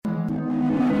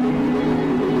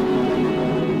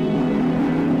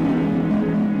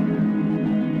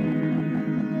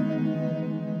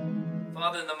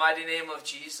the mighty name of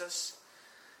Jesus.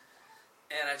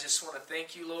 And I just want to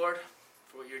thank you, Lord,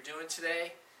 for what you're doing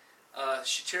today.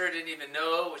 Shatira didn't even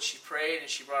know what she prayed, and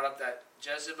she brought up that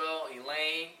Jezebel,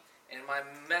 Elaine, and my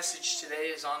message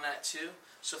today is on that too.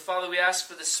 So, Father, we ask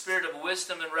for the spirit of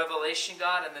wisdom and revelation,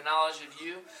 God, and the knowledge of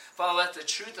you. Father, let the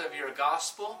truth of your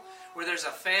gospel, where there's a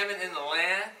famine in the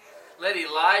land, let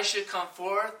Elijah come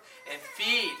forth and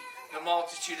feed the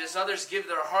multitude as others give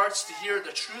their hearts to hear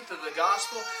the truth of the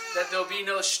gospel, that there'll be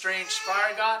no strange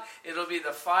fire, God. It'll be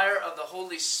the fire of the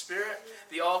Holy Spirit,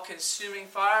 the all-consuming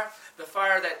fire, the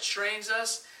fire that trains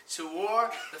us to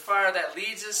war, the fire that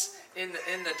leads us in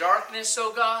the darkness,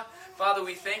 oh God. Father,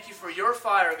 we thank you for your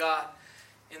fire, God,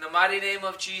 in the mighty name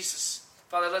of Jesus.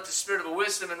 Father, let the spirit of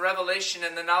wisdom and revelation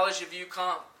and the knowledge of you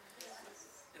come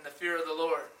in the fear of the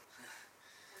Lord.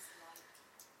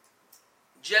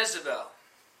 Jezebel,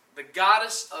 the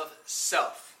goddess of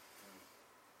self.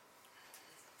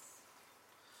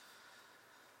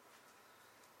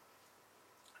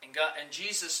 And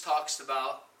Jesus talks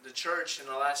about the church in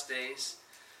the last days,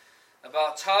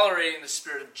 about tolerating the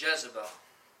spirit of Jezebel.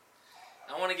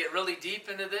 I want to get really deep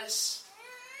into this,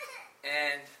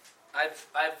 and I've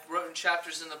written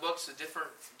chapters in the books of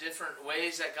different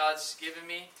ways that God's given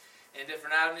me and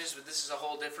different avenues, but this is a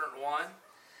whole different one.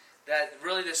 That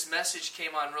really this message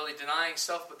came on really denying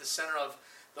self, but the center of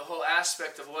the whole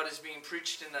aspect of what is being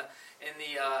preached in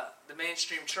the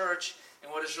mainstream church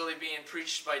and what is really being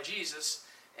preached by Jesus,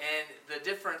 and the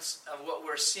difference of what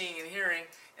we're seeing and hearing,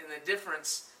 and the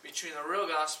difference between the real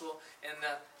gospel and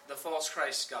the false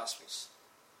Christ gospels.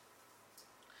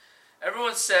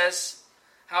 Everyone says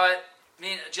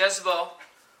Jezebel.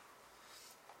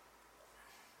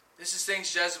 This is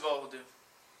things Jezebel will do.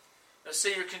 They'll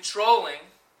say you're controlling.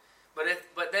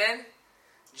 But then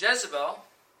Jezebel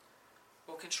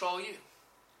will control you.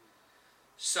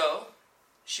 So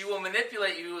she will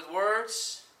manipulate you with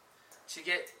words to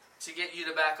get you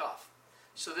to back off.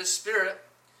 So this spirit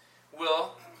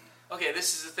will. Okay,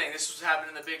 this is the thing. This was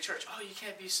happening in the big church. Oh, you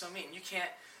can't be so mean. You can't.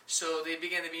 So they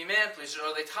begin to be man pleasers,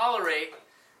 or they tolerate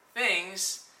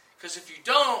things because if you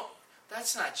don't,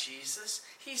 that's not Jesus.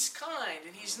 He's kind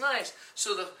and he's nice.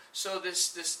 So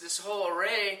this whole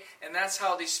array, and that's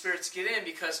how these spirits get in,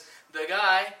 because the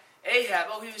guy, Ahab,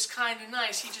 oh, he was kind and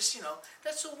nice. He just,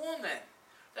 that's a woman.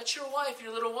 That's your wife,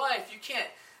 your little wife. You can't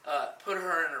put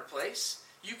her in her place.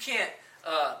 You can't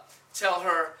tell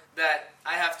her that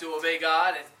I have to obey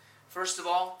God. And first of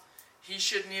all, he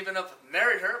shouldn't even have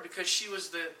married her because she was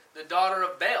the daughter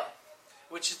of Baal,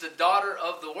 which is the daughter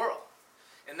of the world.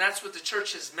 And that's what the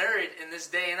church has married in this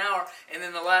day and hour, and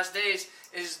in the last days,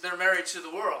 is they're married to the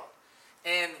world.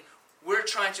 And we're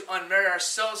trying to unmarry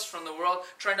ourselves from the world,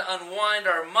 trying to unwind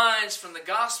our minds from the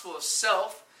gospel of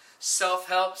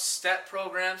self-help, step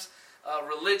programs,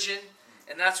 religion,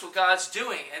 and that's what God's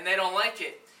doing, and they don't like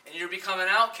it. And you're becoming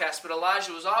an outcast, but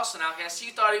Elijah was also an outcast. He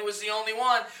thought he was the only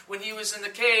one when he was in the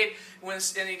cave,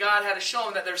 and God had to show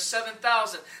him that there's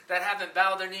 7,000 that haven't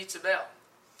bowed their knee to Baal.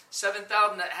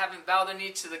 7,000 that haven't bowed their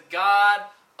knee to the god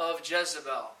of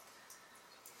Jezebel.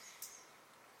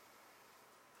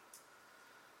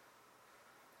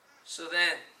 So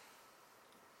then,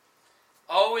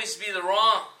 always be the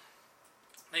wrong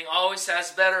thing always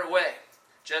has a better way.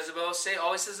 Jezebel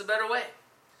always has a better way.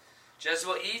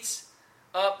 Jezebel eats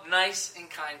up nice and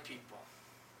kind people.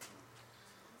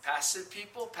 Passive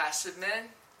men.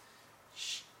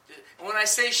 And when I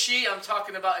say she, I'm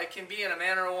talking about it can be in a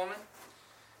man or a woman.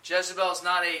 Jezebel is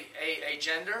not a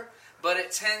gender, but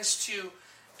it tends to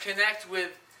connect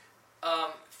with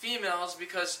females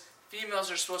because females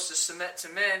are supposed to submit to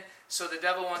men, so the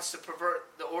devil wants to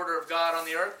pervert the order of God on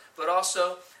the earth, but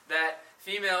also that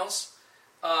females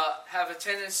have a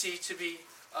tendency to be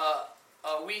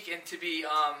weak and to be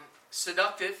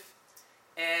seductive,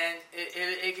 and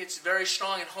it gets very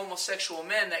strong in homosexual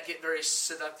men that get very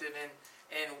seductive,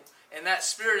 and that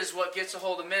spirit is what gets a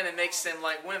hold of men and makes them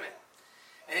like women.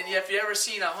 And if you've ever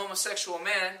seen a homosexual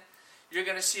man, you're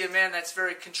going to see a man that's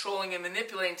very controlling and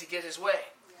manipulating to get his way.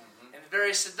 Mm-hmm. And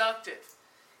very seductive.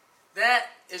 That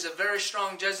is a very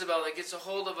strong Jezebel that gets a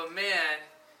hold of a man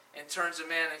and turns a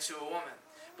man into a woman.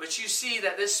 But you see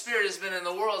that this spirit has been in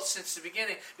the world since the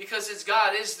beginning, because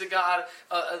God is the God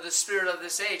of the spirit of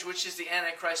this age, which is the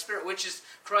Antichrist spirit, which is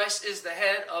Christ is the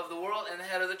head of the world and the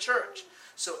head of the church.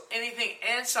 So anything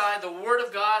anti the Word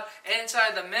of God,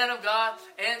 anti the men of God,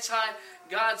 anti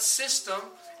God's system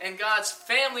and God's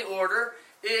family order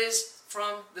is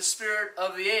from the spirit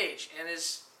of the age,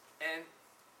 and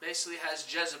basically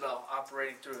has Jezebel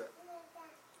operating through it.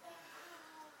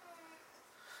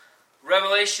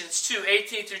 Revelations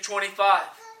 2:18 through 25.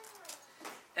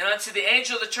 And unto the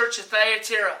angel of the church of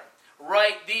Thyatira,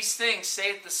 write these things,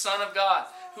 saith the Son of God,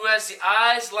 who has the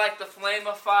eyes like the flame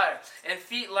of fire, and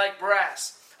feet like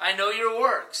brass. I know your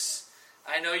works.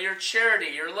 I know your charity,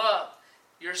 your love,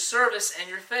 your service, and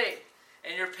your faith,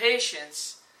 and your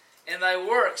patience, and thy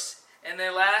works, and they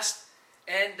last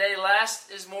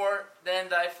is more than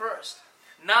thy first.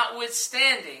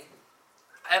 Notwithstanding,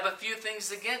 I have a few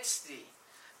things against thee,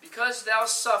 because thou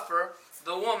suffer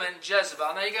the woman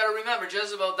Jezebel. Now you got to remember,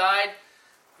 Jezebel died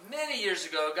many years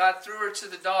ago. God threw her to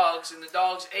the dogs, and the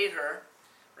dogs ate her.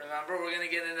 Remember, we're going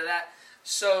to get into that.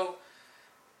 So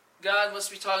God must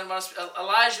be talking about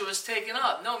Elijah was taken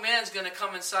up. No man's going to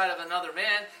come inside of another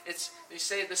man. They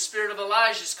say the spirit of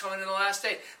Elijah is coming in the last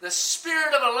day. The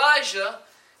spirit of Elijah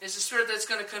is the spirit that's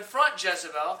going to confront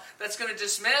Jezebel, that's going to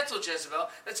dismantle Jezebel,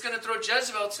 that's going to throw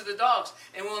Jezebel to the dogs,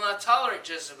 and will not tolerate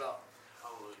Jezebel.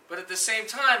 Hallelujah. But at the same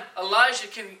time, Elijah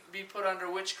can be put under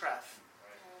witchcraft.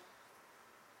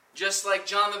 Just like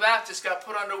John the Baptist got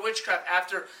put under witchcraft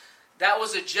after that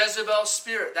was a Jezebel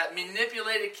spirit that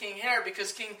manipulated King Herod,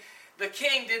 because the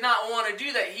king did not want to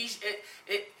do that.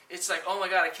 It's like, oh my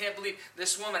God, I can't believe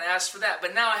this woman asked for that.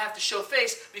 But now I have to show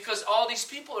face because all these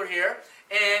people are here,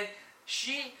 and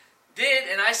she did,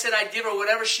 and I said I'd give her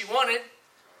whatever she wanted.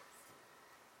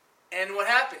 And what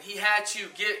happened? He had to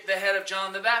get the head of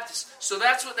John the Baptist. So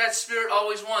that's what that spirit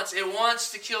always wants. It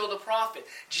wants to kill the prophet.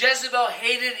 Jezebel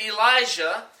hated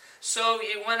Elijah, so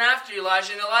it went after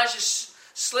Elijah, and Elijah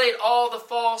slayed all the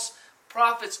false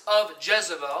prophets of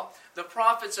Jezebel, the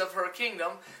prophets of her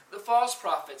kingdom, the false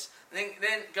prophets. Then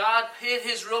God hid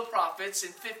his real prophets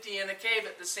in 50 in a cave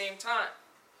at the same time.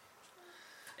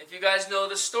 If you guys know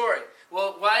the story.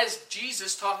 Well, why is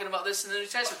Jesus talking about this in the New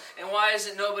Testament? And why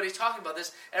isn't nobody talking about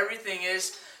this? Everything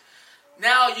is,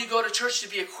 now you go to church to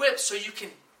be equipped so you can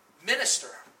minister.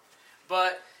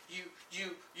 But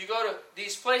you go to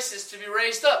these places to be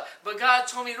raised up. But God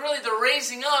told me really the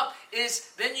raising up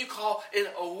is, then you call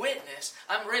it a witness.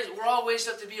 We're all raised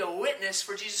up to be a witness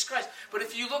for Jesus Christ. But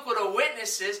if you look what a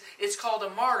witness is, it's called a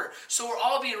martyr. So we're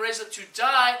all being raised up to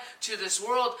die to this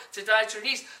world, to die to our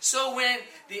needs. So when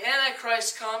the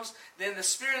Antichrist comes, then the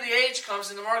spirit of the age comes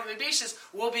and the mark of the beast is,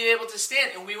 we'll be able to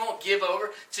stand, and we won't give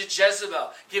over to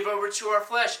Jezebel, give over to our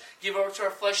flesh, give over to our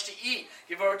flesh to eat,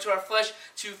 give over to our flesh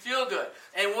to feel good.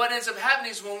 And what ends up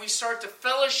happening is when we start to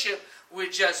fellowship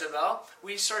with Jezebel,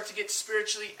 we start to get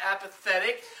spiritually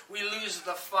apathetic, we lose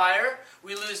the fire,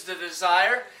 we lose the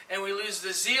desire, and we lose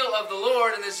the zeal of the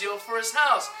Lord and the zeal for His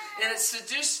house. And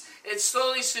it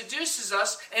slowly seduces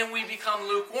us, and we become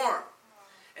lukewarm.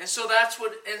 And so that's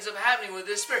what ends up happening with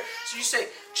this spirit. So you say,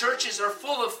 churches are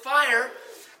full of fire,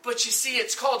 but you see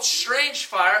it's called strange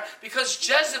fire because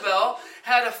Jezebel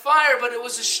had a fire, but it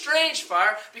was a strange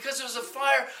fire because it was a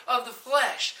fire of the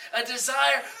flesh, a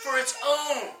desire for its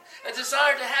own, a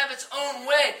desire to have its own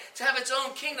way, to have its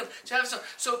own kingdom, to have its own.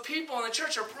 So people in the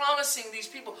church are promising these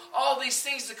people all these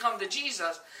things to come to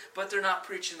Jesus, but they're not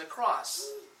preaching the cross.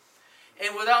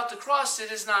 And without the cross,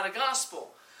 it is not a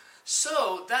gospel.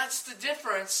 So that's the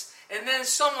difference. And then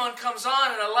someone comes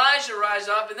on, and Elijah rises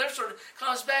up, and they're sort of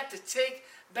comes back to take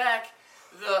back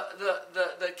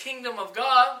the kingdom of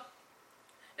God.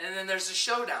 And then there's a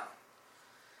showdown.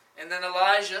 And then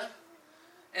Elijah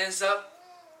ends up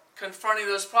confronting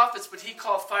those prophets, but he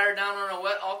called fire down on a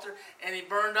wet altar, and he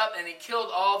burned up, and he killed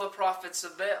all the prophets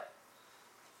of Baal.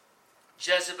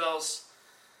 Jezebel's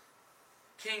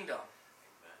kingdom.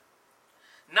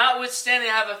 Notwithstanding,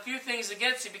 I have a few things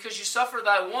against thee, because you suffer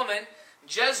thy woman,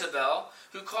 Jezebel,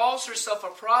 who calls herself a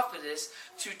prophetess,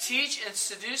 to teach and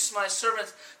seduce my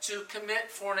servants to commit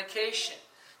fornication,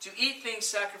 to eat things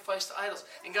sacrificed to idols.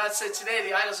 And God said today,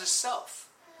 the idols is self.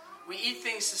 We eat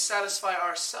things to satisfy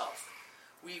ourselves.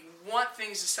 We want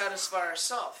things to satisfy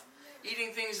ourselves.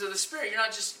 Eating things of the Spirit. You're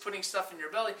not just putting stuff in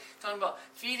your belly. You're talking about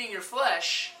feeding your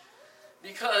flesh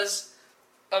because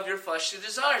of your fleshly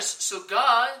desires. So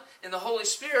God and the Holy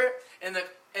Spirit, and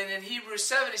in Hebrews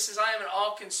 7, He says, I am an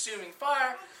all-consuming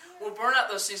fire, will burn out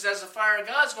those things. As the fire of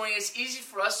God's going, it's easy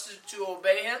for us to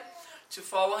obey Him, to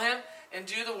follow Him, and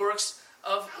do the works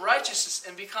of righteousness,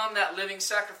 and become that living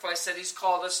sacrifice that He's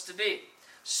called us to be.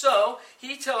 So,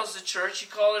 He tells the church, He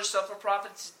called herself a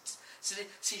prophet.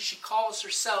 See, she calls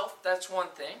herself, that's one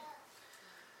thing.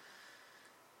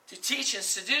 To teach and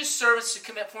seduce servants to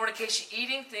commit fornication,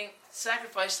 eating things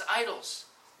sacrificed to idols.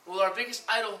 Well, our biggest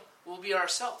idol will be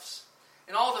ourselves.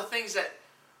 And all the things that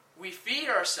we feed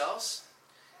ourselves,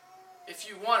 if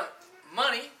you want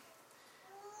money,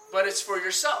 but it's for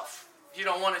yourself. You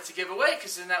don't want it to give away,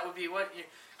 because then that would be what you,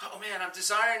 oh man, I'm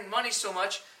desiring money so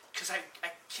much because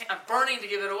I'm burning to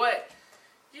give it away.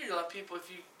 You love people if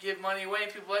you give money away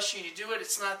and people bless you and you do it.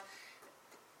 It's not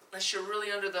unless you're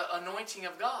really under the anointing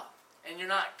of God and you're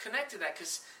not connected to that,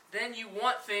 because then you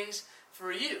want things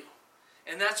for you.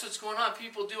 And that's what's going on.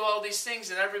 People do all these things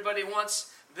and everybody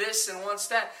wants this and wants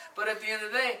that. But at the end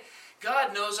of the day,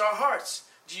 God knows our hearts.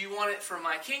 Do you want it for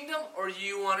my kingdom or do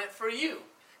you want it for you?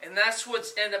 And that's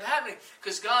what's end up happening,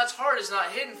 because God's heart is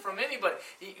not hidden from anybody.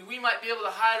 We might be able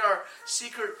to hide our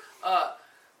secret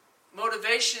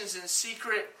motivations and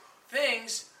secret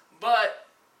things, but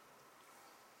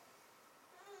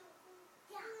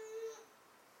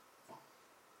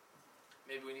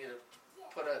maybe we need to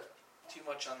put too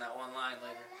much on that one line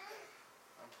later.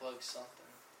 Unplug something.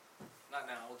 Not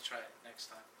now. We'll try it next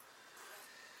time.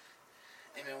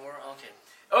 Amen. We're okay.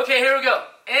 Okay, here we go.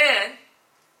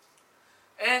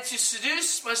 And to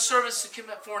seduce my servants to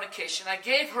commit fornication, I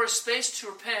gave her space to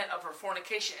repent of her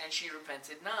fornication, and she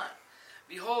repented not.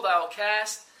 Behold, I will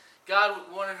cast.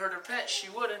 God wanted her to repent. She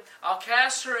wouldn't. I'll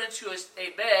cast her into a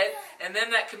bed, and them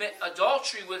that commit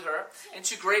adultery with her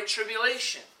into great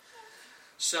tribulation.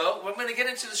 So, we're going to get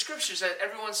into the scriptures that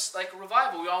everyone's like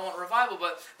revival. We all want revival,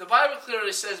 but the Bible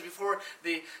clearly says before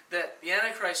the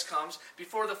Antichrist comes,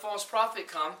 before the false prophet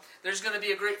comes, there's going to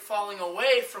be a great falling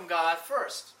away from God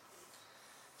first.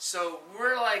 So,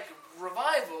 we're like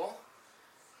revival,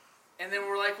 and then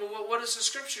we're like, well, what does the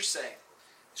scripture say?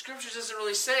 The scripture doesn't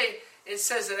really say. It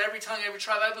says that every tongue, every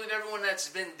tribe, I believe everyone that's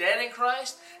been dead in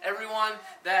Christ, everyone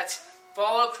that's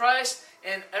followed Christ,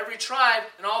 and every tribe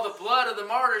and all the blood of the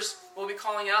martyrs will be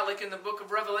calling out, like in the book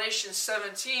of Revelation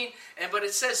 17. But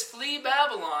it says, flee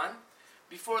Babylon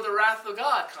before the wrath of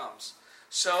God comes.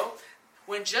 So,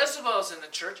 when Jezebel's in the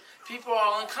church, people are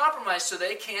all uncompromised, so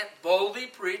they can't boldly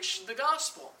preach the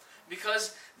gospel,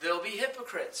 because they'll be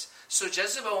hypocrites. So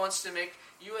Jezebel wants to make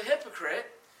you a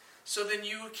hypocrite, so then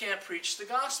you can't preach the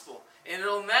gospel. And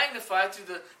it'll magnify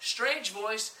through the strange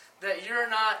voice that you're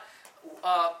not,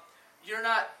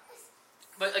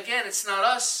 but again, it's not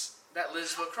us that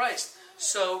lives but Christ.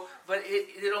 So, but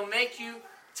it'll make you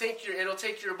it'll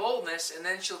take your boldness, and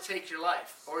then she'll take your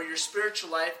life, or your spiritual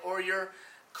life, or your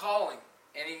calling.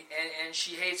 And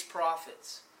she hates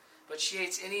prophets. But she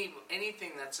hates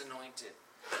anything that's anointed.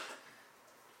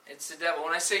 It's the devil.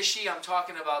 When I say she, I'm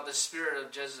talking about the spirit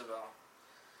of Jezebel.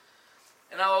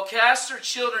 And I will cast her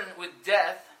children with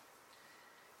death,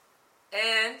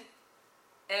 and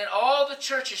all the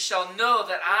churches shall know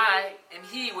that I am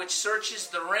he which searches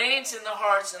the reins and the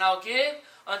hearts, and I'll give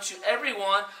unto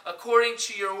everyone according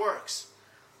to your works.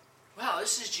 Wow,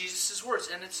 this is Jesus' words,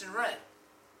 and it's in red.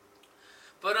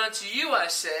 But unto you I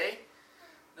say,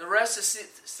 the rest of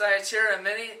Thyatira, and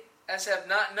many as have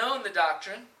not known the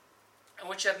doctrine, and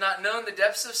which have not known the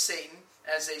depths of Satan,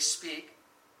 as they speak,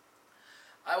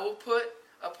 I will put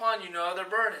upon you no other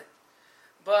burden,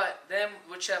 but them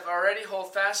which have already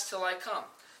hold fast till I come.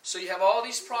 So you have all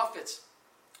these prophets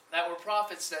that were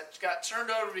prophets that got turned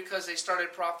over because they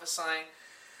started prophesying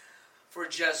for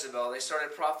Jezebel. They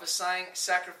started prophesying,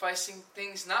 sacrificing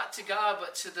things not to God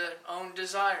but to their own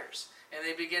desires. And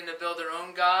they begin to build their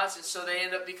own gods, and so they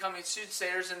end up becoming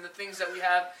soothsayers, and the things that we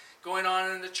have going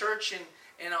on in the church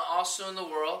and also in the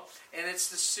world. And it's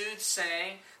the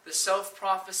soothsaying, the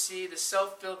self-prophecy, the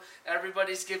self-build.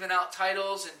 Everybody's giving out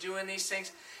titles and doing these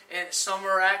things, and some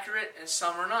are accurate and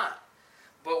some are not.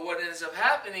 But what ends up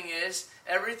happening is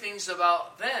everything's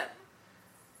about them.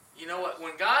 You know what?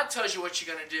 When God tells you what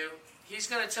you're going to do, He's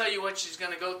going to tell you what you're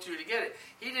going to go through to get it.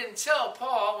 He didn't tell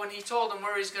Paul when he told him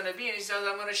where he's going to be, and he said,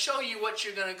 I'm going to show you what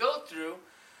you're going to go through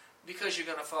because you're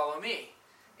going to follow me.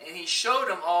 And he showed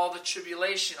him all the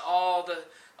tribulation, all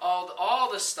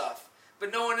the stuff.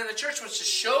 But no one in the church wants to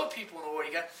show people the word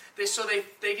of God.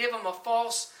 They give them a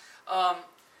false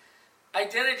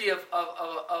identity of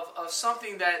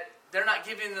something that they're not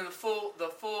giving them the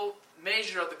full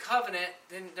measure of the covenant.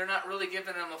 Then they're not really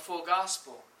giving them a full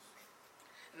gospel.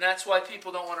 And that's why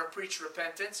people don't want to preach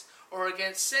repentance or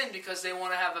against sin, because they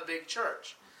want to have a big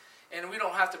church. And we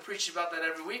don't have to preach about that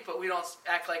every week, but we don't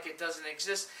act like it doesn't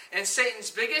exist. And Satan's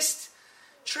biggest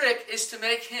trick is to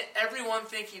make everyone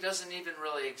think he doesn't even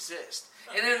really exist.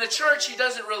 And in the church, he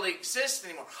doesn't really exist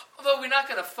anymore. Although we're not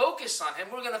going to focus on him,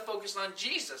 we're going to focus on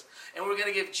Jesus. And we're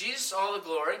going to give Jesus all the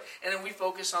glory, and then we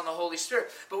focus on the Holy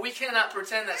Spirit. But we cannot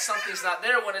pretend that something's not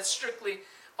there when it's strictly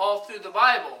all through the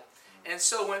Bible. And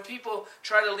so when people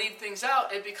try to leave things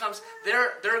out, it becomes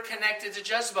they're connected to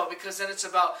Jezebel, because then it's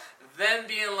about them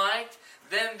being liked,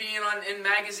 them being in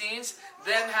magazines,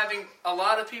 them having a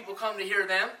lot of people come to hear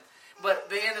them.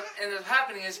 But they end up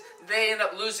happening is they end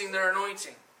up losing their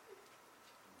anointing.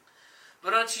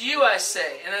 But unto you I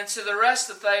say, and unto the rest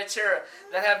of Thyatira,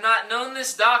 that have not known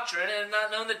this doctrine, and have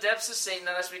not known the depths of Satan,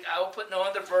 that I speak, I will put no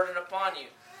other burden upon you,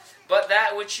 but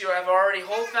that which you have already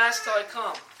hold fast till I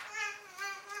come.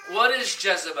 What is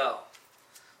Jezebel?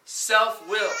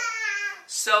 Self-will,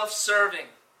 self-serving,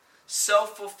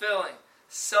 self-fulfilling,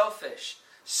 selfish,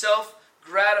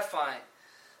 self-gratifying.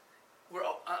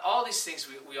 All these things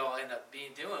we all end up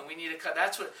doing. We need to cut.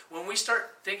 That's what, when we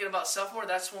start thinking about self more,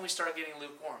 that's when we start getting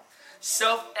lukewarm.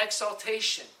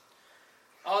 Self-exaltation.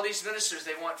 All these ministers,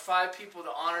 they want 5 people to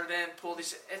honor them, pull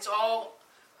these. It's all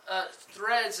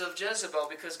threads of Jezebel,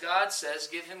 because God says,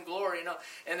 give him glory.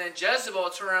 And then Jezebel will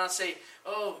turn around and say,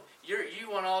 oh, you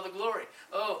want all the glory.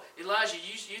 Oh, Elijah,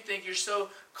 you think you're so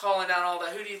calling out all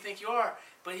that. Who do you think you are?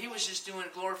 But he was just doing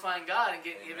glorifying God and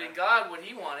giving God what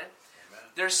he wanted. Amen.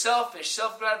 They're selfish,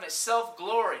 self-gratifying,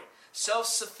 self-glory,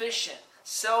 self-sufficient,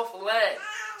 self-led,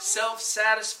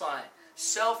 self-satisfying,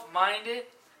 self-minded,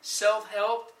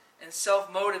 self-helped, and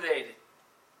self-motivated.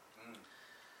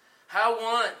 How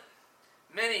one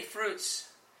many fruits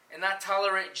and not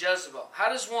tolerate Jezebel? How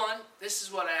does one, this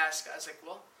is what I ask. I was like,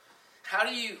 well, how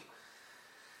do you,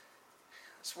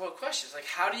 that's one question. It's like,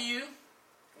 how do you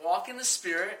walk in the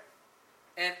Spirit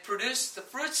and produce the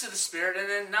fruits of the Spirit, and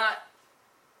then not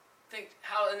think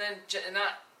how, and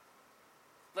not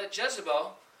let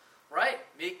Jezebel, right?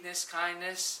 Meekness,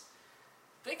 kindness.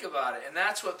 Think about it. And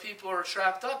that's what people are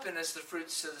trapped up in, is the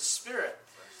fruits of the Spirit.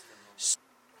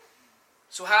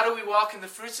 So how do we walk in the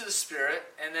fruits of the Spirit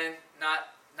and then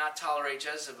not tolerate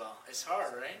Jezebel? It's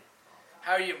hard, right?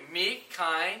 How are you meek,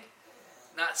 kind,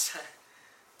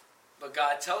 but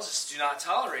God tells us do not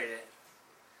tolerate it.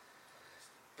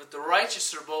 But the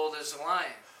righteous are bold as a lion.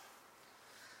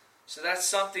 So that's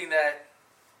something that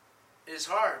is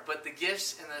hard. But the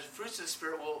gifts and the fruits of the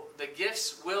Spirit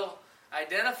will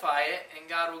identify it, and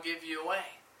God will give you away.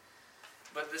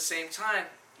 But at the same time,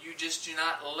 you just do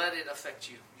not let it affect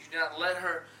you. You do not let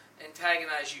her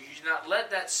antagonize you. You do not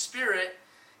let that spirit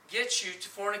get you to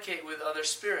fornicate with other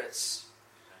spirits.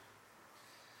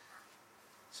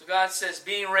 So God says,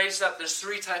 being raised up, there's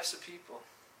 3 types of people.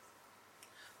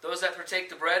 Those that partake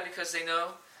the bread because they know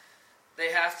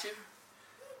they have to,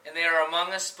 and they are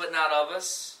among us but not of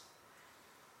us.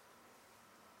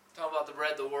 Talk about the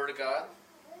bread, the Word of God.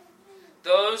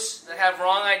 Those that have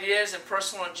wrong ideas and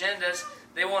personal agendas,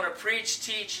 they want to preach,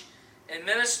 teach, and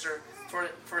minister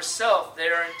for self. They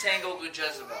are entangled with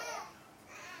Jezebel.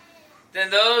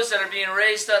 Then those that are being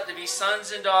raised up to be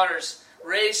sons and daughters,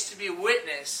 raised to be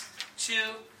witness, to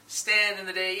stand in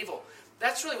the day of evil.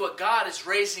 That's really what God is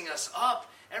raising us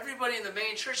up. Everybody in the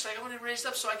main church, like, I want to be raised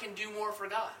up so I can do more for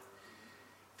God.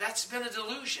 That's been a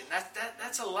delusion.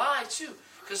 That's a lie too.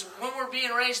 Because when we're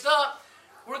being raised up,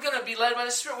 we're going to be led by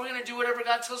the Spirit. We're going to do whatever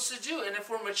God tells us to do. And if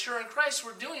we're mature in Christ,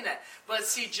 we're doing that. But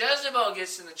see, Jezebel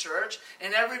gets in the church,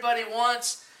 and everybody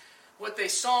wants what they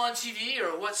saw on TV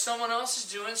or what someone else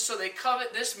is doing, so they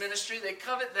covet this ministry, they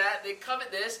covet that, they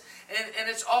covet this, and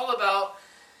it's all about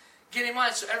getting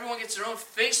mine. So everyone gets their own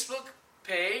Facebook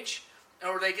page,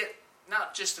 or they get,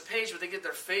 not just a page, but they get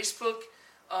their Facebook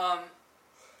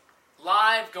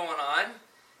live going on,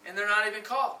 and they're not even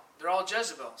called. They're all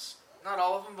Jezebels. Not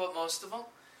all of them, but most of them.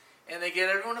 And they get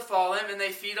everyone to follow them, and they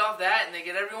feed off that, and they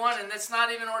get everyone, and it's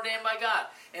not even ordained by God.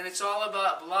 And it's all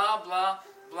about blah, blah,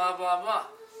 blah, blah, blah.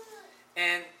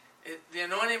 And the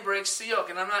anointing breaks the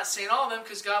yoke. And I'm not saying all of them,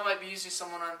 because God might be using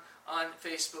someone on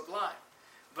Facebook Live.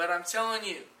 But I'm telling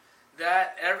you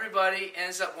that everybody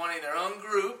ends up wanting their own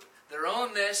group, their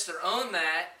own this, their own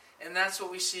that, and that's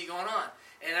what we see going on.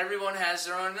 And everyone has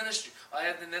their own ministry. I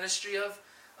have the ministry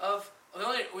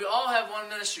we all have one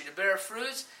ministry, to bear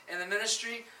fruits, and the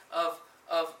ministry of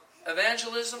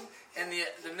evangelism, and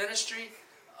the ministry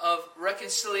of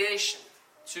reconciliation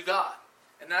to God.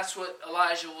 And that's what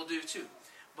Elijah will do too.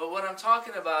 But what I'm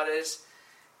talking about is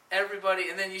everybody,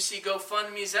 and then you see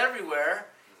GoFundMe's everywhere,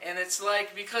 and it's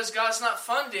like, because God's not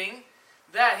funding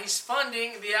that, He's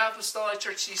funding the apostolic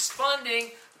church. He's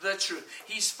funding the truth.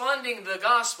 He's funding the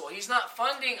gospel. He's not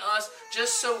funding us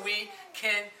just so we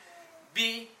can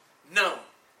be known,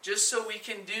 just so we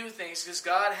can do things, because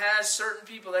God has certain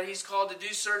people that He's called to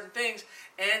do certain things,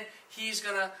 and He's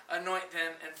going to anoint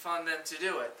them and fund them to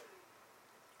do it.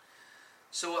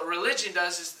 So what religion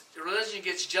does is, religion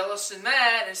gets jealous and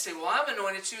mad and say, well, I'm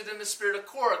anointed too. Then the spirit of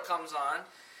Korah comes on.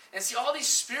 And see, all these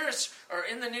spirits are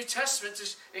in the New Testament to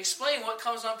explain what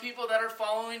comes on people that are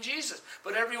following Jesus.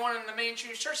 But everyone in the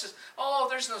mainstream church says, oh,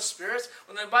 there's no spirits.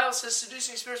 When the Bible says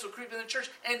seducing spirits will creep in the church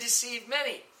and deceive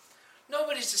many.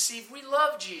 Nobody's deceived. We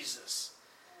love Jesus.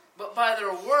 But by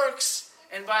their works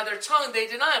and by their tongue, they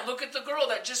deny Him. Look at the girl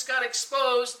that just got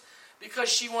exposed because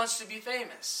she wants to be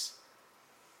famous.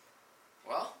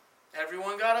 Well,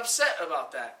 everyone got upset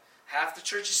about that. Half the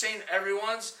church is saying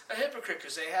everyone's a hypocrite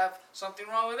because they have something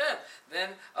wrong with them. Then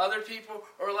other people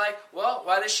are like, well,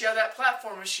 why does she have that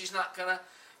platform if she's not going to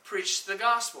preach the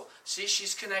gospel? See,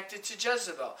 she's connected to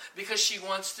Jezebel because she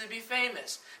wants to be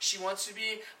famous. She wants to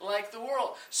be like the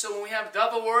world. So when we have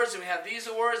Dove Awards and we have these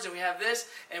awards and we have this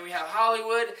and we have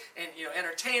Hollywood and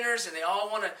entertainers and they all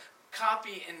want to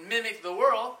copy and mimic the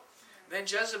world, then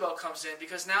Jezebel comes in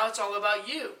because now it's all about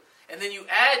you. And then you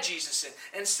add Jesus in.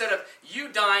 Instead of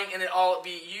you dying and it all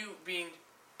be you being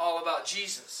all about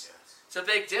Jesus. Yes. It's a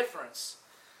big difference.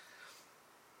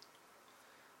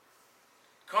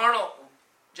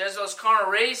 Jezebel's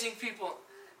carnal, raising people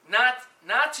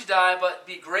not to die, but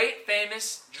be great,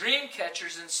 famous, dream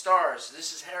catchers and stars.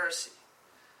 This is heresy.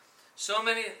 So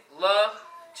many love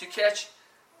to catch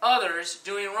others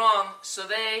doing wrong so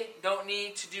they don't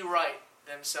need to do right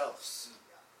themselves.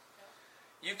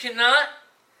 You cannot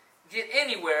get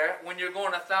anywhere when you're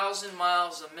going 1,000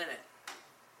 miles a minute.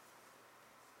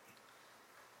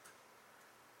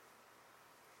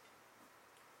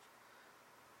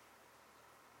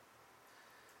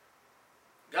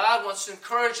 God wants to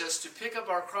encourage us to pick up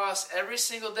our cross every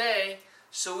single day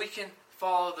so we can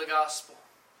follow the gospel.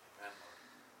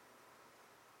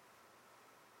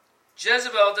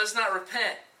 Jezebel does not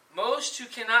repent. Most who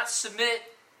cannot submit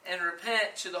and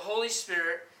repent to the Holy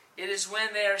Spirit, it is when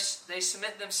they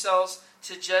submit themselves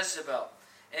to Jezebel.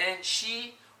 And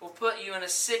she will put you in a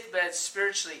sick bed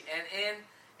spiritually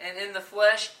and in the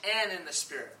flesh and in the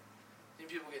spirit. I think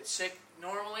people get sick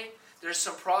normally. There's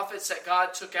some prophets that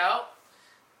God took out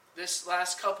this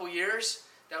last couple years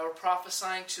that were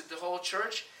prophesying to the whole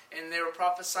church, and they were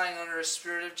prophesying under a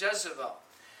spirit of Jezebel.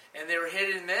 And they were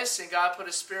hit and miss, and God put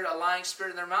a lying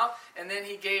spirit in their mouth, and then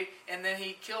He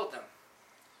killed them.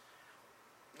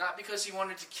 Not because He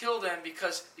wanted to kill them,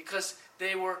 because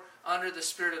they were under the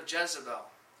spirit of Jezebel.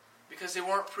 Because they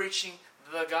weren't preaching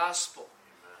the gospel.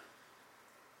 Amen.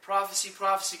 Prophecy,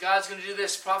 God's going to do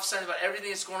this, prophesying about everything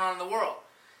that's going on in the world.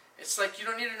 It's like you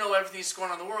don't need to know everything that's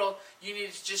going on in the world. You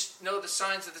need to just know the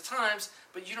signs of the times,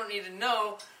 but you don't need to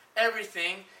know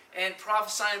everything. And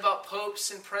prophesying about popes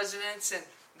and presidents and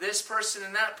this person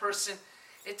and that person,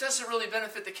 it doesn't really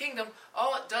benefit the kingdom.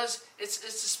 All it does, it's the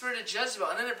spirit of Jezebel.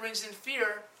 And then it brings in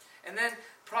fear. And then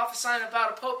prophesying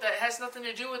about a pope that has nothing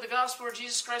to do with the gospel of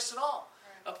Jesus Christ at all.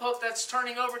 Right. A pope that's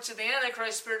turning over to the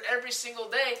Antichrist spirit every single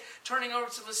day, turning over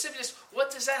to lasciviousness. What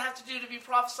does that have to do to be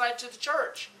prophesied to the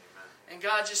church? Amen. And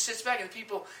God just sits back and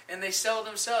people, and they sell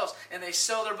themselves, and they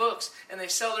sell their books, and they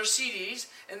sell their CDs,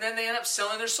 and then they end up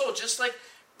selling their soul. Just like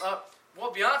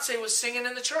Beyonce was singing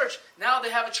in the church. Now they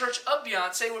have a church of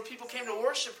Beyonce where people came to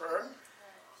worship her.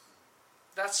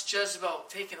 That's Jezebel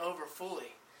taking over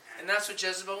fully. And that's what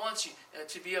Jezebel wants you,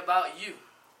 to be about you.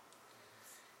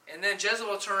 And then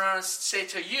Jezebel will turn around and say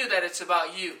to you that it's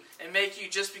about you and make you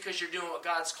just because you're doing what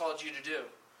God's called you to do.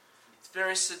 It's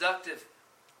very seductive.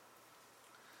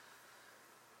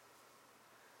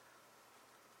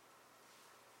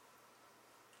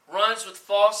 Runs with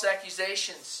false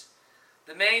accusations.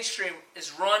 The mainstream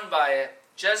is run by it.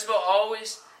 Jezebel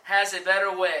always has a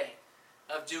better way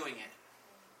of doing it.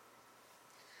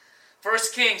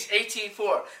 1 Kings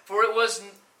 18:4. For it was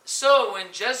so when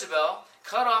Jezebel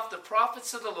cut off the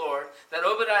prophets of the Lord that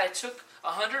Obadiah took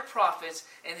 100 prophets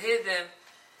and hid them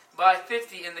by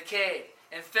 50 in the cave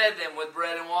and fed them with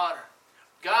bread and water.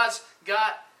 God's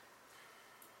got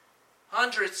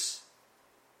hundreds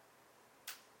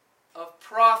of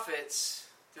prophets.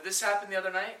 Did this happen the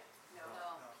other night? No.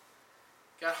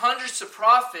 Got hundreds of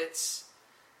prophets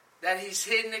that He's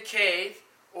hid in a cave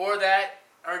or that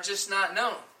are just not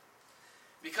known.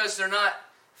 Because they're not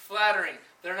flattering.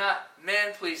 They're not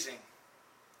man-pleasing.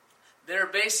 They're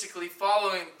basically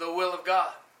following the will of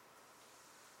God.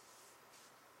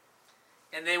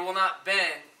 And they will not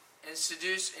bend and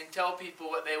seduce and tell people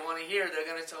what they want to hear. They're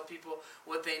going to tell people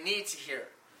what they need to hear.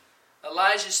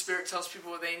 Elijah's spirit tells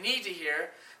people what they need to hear,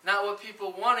 not what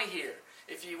people want to hear.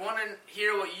 If you want to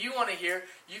hear what you want to hear,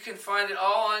 you can find it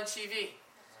all on TV.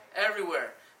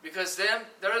 Everywhere. Because they're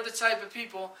the type of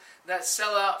people that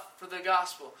sell out for the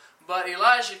gospel. But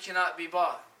Elijah cannot be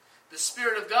bought. The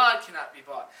Spirit of God cannot be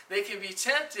bought. They can be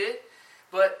tempted,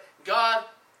 but God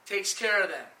takes care of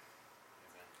them.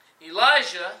 Amen.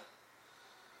 Elijah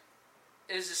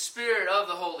is the spirit of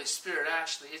the Holy Spirit,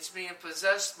 actually. It's being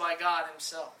possessed by God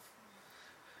Himself.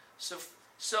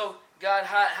 So God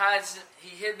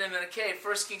He hid them in a cave.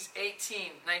 1 Kings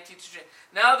 18:19-20.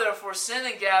 Now therefore send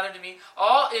and gather to me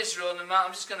all Israel in the mount.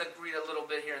 I'm just going to read a little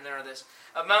bit here and there of this.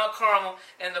 Of Mount Carmel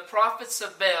and the prophets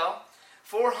of Baal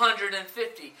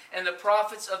 450. And the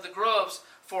prophets of the groves,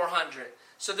 400.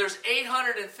 So there's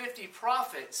 850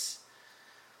 prophets.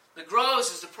 The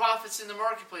groves is the prophets in the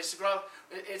marketplace. The grove,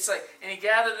 it's like, and he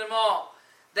gathered them all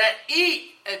that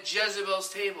eat at Jezebel's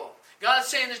table. God's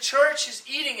saying the church is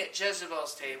eating at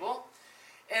Jezebel's table.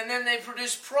 And then they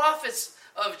produce prophets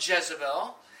of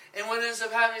Jezebel. And what ends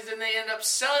up happening is then they end up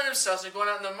selling themselves and going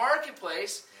out in the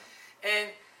marketplace and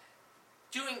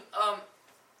doing,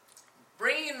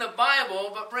 bringing the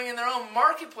Bible, but bringing their own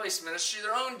marketplace ministry,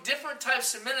 their own different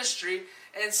types of ministry,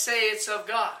 and say it's of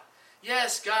God.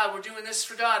 Yes, God, we're doing this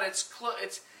for God.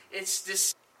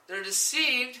 They're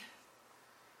deceived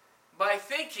by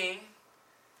thinking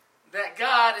that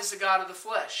God is the God of the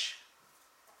flesh.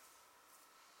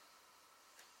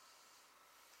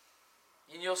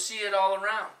 And you'll see it all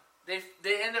around. They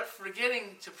end up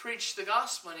forgetting to preach the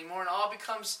gospel anymore, and it all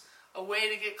becomes a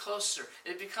way to get closer.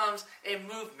 It becomes a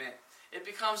movement. It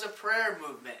becomes a prayer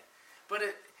movement. But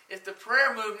if the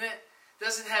prayer movement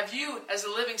doesn't have you as a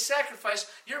living sacrifice,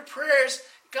 your prayers,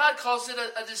 God calls it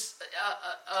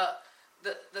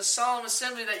the solemn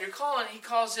assembly that you're calling. He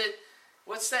calls it,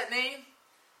 what's that name?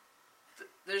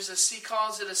 He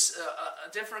calls it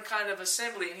a different kind of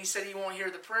assembly, and he said he won't hear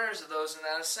the prayers of those in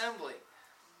that assembly.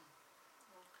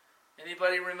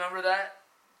 Anybody remember that?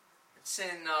 It's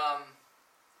in, I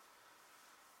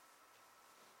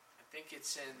think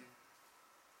it's in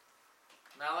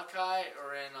Malachi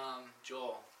or in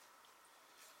Joel.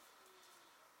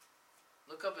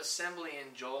 Look up assembly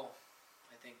in Joel,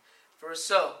 I think. Verse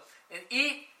so, and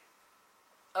eat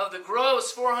of the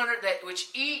groves 400 that which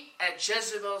eat at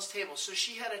Jezebel's table. So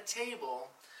she had a table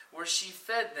where she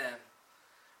fed them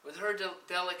with her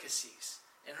delicacies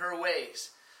and her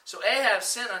ways. So Ahab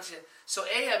sent unto him. So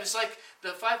Ahab is like the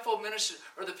fivefold ministry,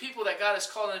 or the people that God has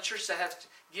called in the church that have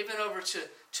given over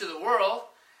to the world.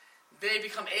 They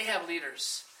become Ahab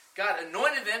leaders. God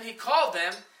anointed them, he called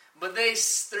them, but they're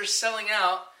selling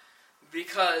out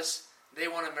because they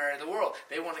want to marry the world.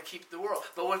 They want to keep the world.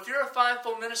 But if you're a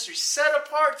fivefold ministry set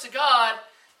apart to God,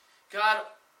 God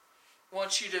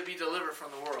wants you to be delivered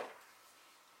from the world.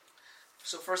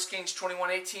 So 1 Kings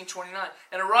 21:18, 29.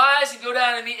 And arise and go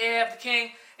down and meet Ahab the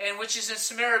king, and which is in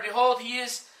Samaria. Behold, he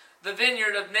is the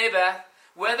vineyard of Naboth,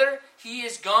 whether he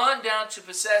is gone down to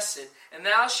possess it. And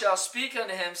thou shalt speak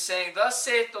unto him, saying, Thus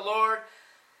saith the Lord,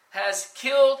 has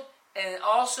killed and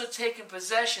also taken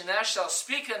possession. Thou shalt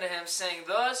speak unto him, saying,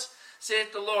 Thus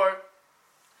saith the Lord,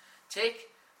 take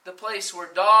the place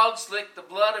where dogs lick the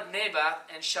blood of Naboth,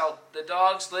 and shall the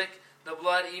dogs lick the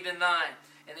blood even thine.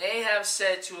 And Ahab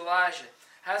said to Elijah,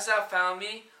 Hast thou found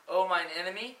me, O mine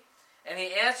enemy? And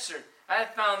he answered, I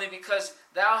have found thee because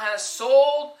thou hast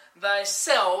sold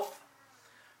thyself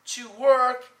to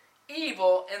work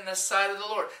evil in the sight of the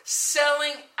Lord.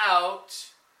 Selling out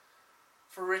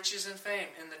for riches and fame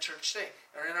in the church today,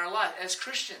 or in our life as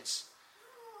Christians,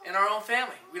 in our own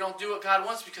family. We don't do what God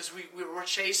wants because we're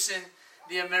chasing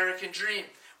the American dream.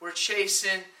 We're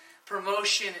chasing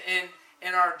promotion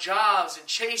in our jobs and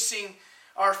chasing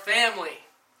our family.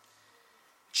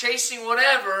 Chasing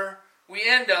whatever, we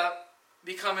end up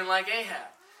becoming like Ahab.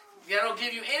 God will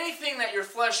give you anything that your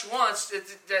flesh wants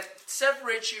that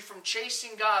separates you from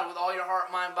chasing God with all your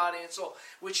heart, mind, body, and soul.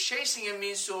 Which chasing Him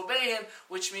means to obey Him,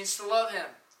 which means to love Him.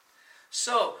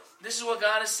 So, this is what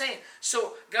God is saying.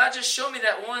 So, God just showed me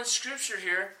that one scripture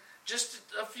here just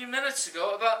a few minutes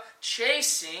ago about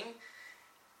chasing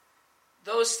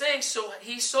those things. So,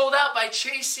 He sold out by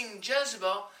chasing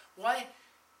Jezebel. Why?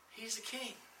 He's the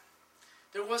king.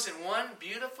 There wasn't one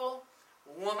beautiful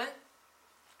woman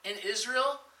in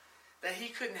Israel that he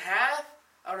couldn't have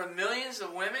out of millions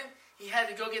of women. He had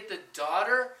to go get the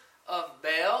daughter of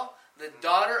Baal, the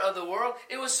daughter of the world.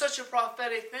 It was such a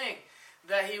prophetic thing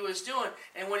that he was doing.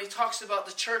 And when he talks about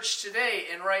the church today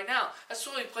and right now, that's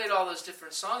why we played all those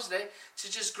different songs today,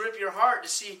 to just grip your heart to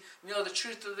see, the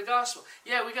truth of the gospel.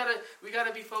 Yeah, we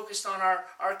gotta be focused on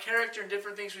our character and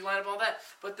different things. We line up all that.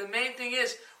 But the main thing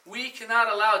is, we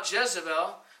cannot allow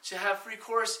Jezebel to have free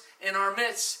course in our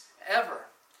midst ever.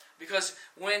 Because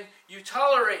when you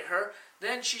tolerate her,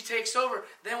 then she takes over.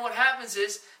 Then what happens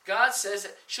is, God says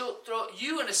that she'll throw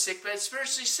you in a sick bed.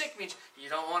 Spiritually sick means you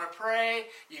don't want to pray,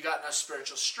 you got no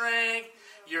spiritual strength,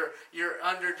 you're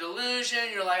under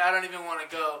delusion, you're like, I don't even want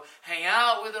to go hang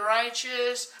out with the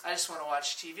righteous, I just want to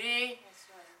watch TV.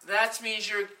 That means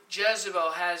your Jezebel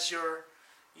has your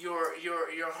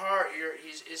heart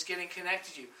is getting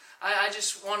connected to you. I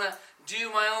just want to do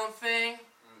my own thing.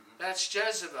 That's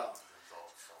Jezebel.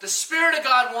 The Spirit of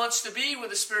God wants to be with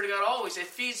the Spirit of God always. It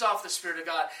feeds off the Spirit of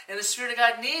God. And the Spirit of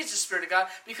God needs the Spirit of God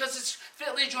because it's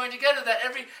fitly joined together that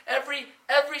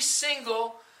every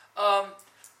single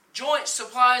joint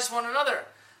supplies one another.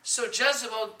 So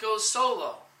Jezebel goes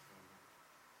solo.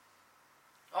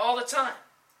 All the time.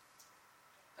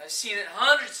 I've seen it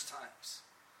hundreds of times.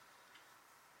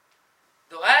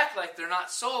 They'll act like they're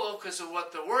not solo because of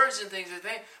what the words and things they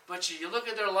think, but you look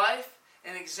at their life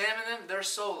and examine them, they're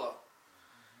solo.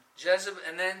 Jezebel,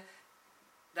 and then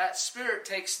that spirit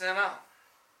takes them out.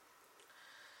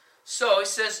 So he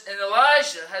says, and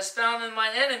Elijah has found in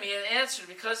mine enemy and answered,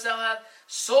 because thou hast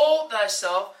sold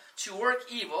thyself to work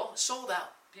evil. Sold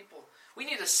out. People, we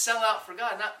need to sell out for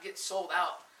God, not get sold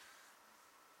out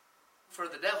for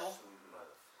the devil.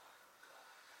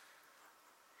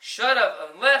 Shut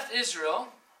up and left Israel.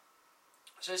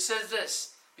 So it says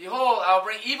this, behold, I will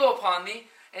bring evil upon thee,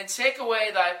 and take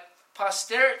away thy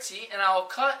posterity, and I will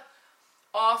cut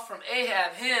off from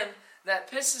Ahab him that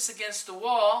pisseth against the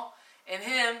wall, and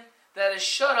him that is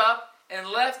shut up and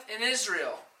left in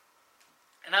Israel.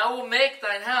 And I will make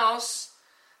thine house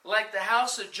like the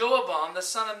house of Jeroboam the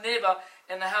son of Nebat,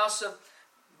 and the house of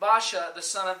Baasha the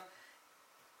son of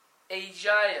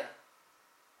Ahijah.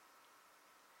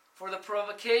 For the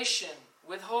provocation,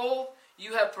 withhold,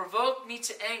 you have provoked me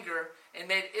to anger, and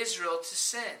made Israel to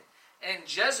sin. And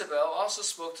Jezebel also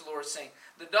spoke to the Lord, saying,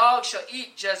 the dog shall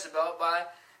eat Jezebel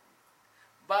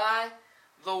by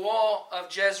the wall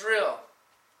of Jezreel.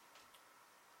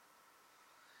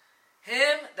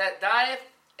 Him that dieth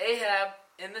Ahab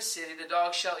in the city, the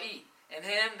dog shall eat, and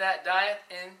him that dieth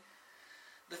in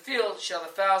the field shall the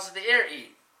fowls of the air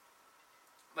eat.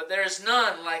 But there is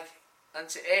none like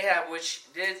unto Ahab,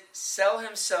 which did sell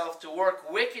himself to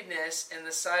work wickedness in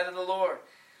the sight of the Lord,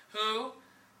 who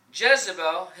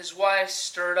Jezebel, his wife,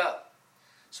 stirred up.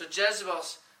 So Jezebel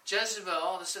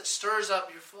stirs up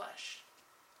your flesh.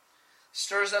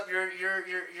 Stirs up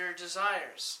your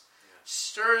desires.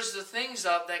 Stirs the things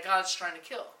up that God's trying to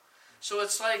kill. So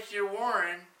it's like you're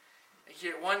warring.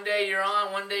 One day you're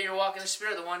on, one day you're walking in the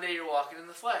Spirit, the one day you're walking in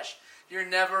the flesh. You're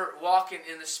never walking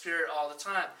in the Spirit all the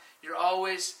time. You're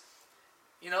always,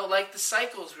 like the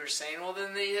cycles we were saying. Well,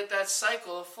 then they hit that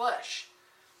cycle of flesh.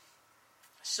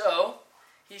 So,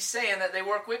 he's saying that they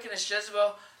work wickedness.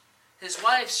 Jezebel, his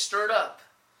wife, stirred up.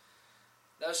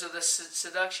 Those are the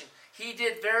seduction. He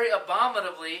did very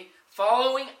abominably,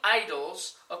 following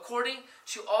idols, according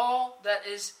to all that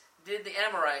did the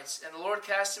Amorites. And the Lord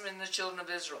cast him in the children of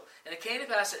Israel. And it came to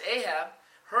pass that Ahab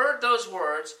heard those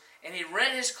words, and he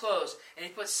rent his clothes, and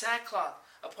he put sackcloth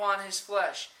upon his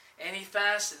flesh. And he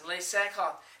fasted, and laid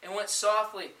sackcloth, and went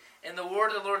softly. And the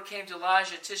word of the Lord came to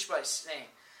Elijah at Tishbe, saying,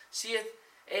 seeth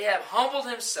Ahab humbled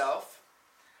himself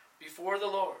before the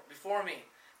Lord, before me.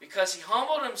 Because he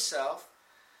humbled himself,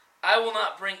 I will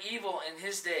not bring evil in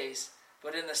his days,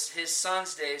 but in his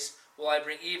son's days will I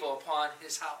bring evil upon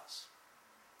his house.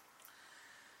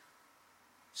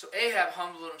 So Ahab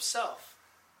humbled himself.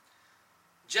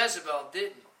 Jezebel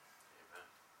didn't.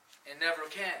 And never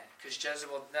can, because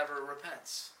Jezebel never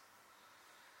repents.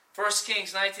 1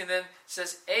 Kings 19 then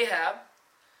says, Ahab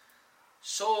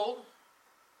sold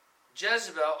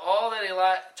Jezebel all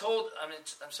that told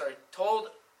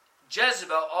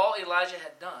Jezebel all Elijah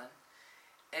had done,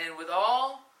 and with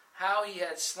all how he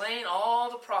had slain all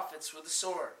the prophets with the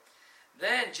sword.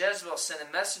 Then Jezebel sent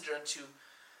a messenger unto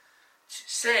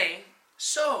saying,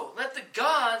 so let the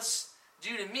gods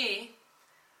do to me,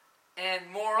 and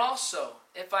more also,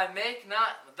 if I make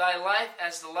not thy life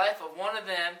as the life of one of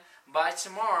them by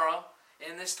tomorrow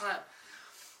in this time.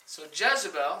 So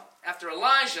Jezebel, after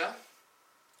Elijah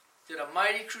did a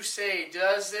mighty crusade,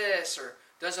 does this, or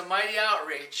does a mighty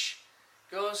outreach,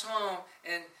 goes home,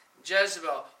 and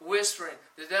Jezebel, whispering,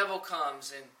 the devil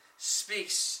comes and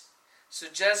speaks. So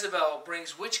Jezebel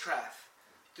brings witchcraft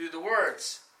through the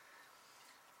words.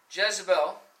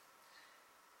 Jezebel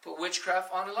put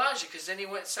witchcraft on Elijah, because then he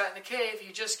went and sat in the cave.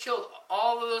 He just killed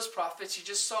all of those prophets. He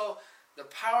just saw the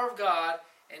power of God,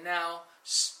 and now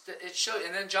it showed.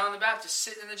 And then John the Baptist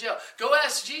sitting in the jail. Go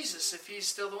ask Jesus if he's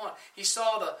still the one. He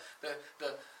saw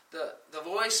the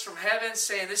voice from heaven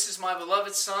saying, this is my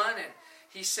beloved son. And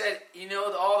he said,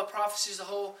 all the prophecies,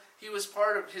 he was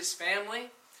part of his family.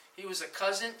 He was a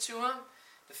cousin to him.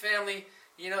 The family,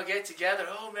 get together.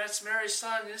 Oh, that's Mary's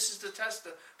son. This is the test.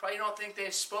 Probably don't think they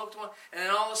spoke to one. And then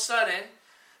all of a sudden,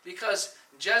 because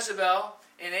Jezebel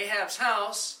in Ahab's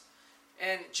house,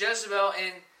 and Jezebel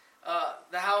in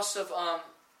the house of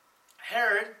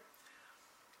Herod,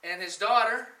 and his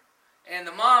daughter, and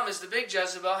the mom is the big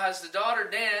Jezebel, has the daughter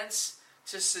dance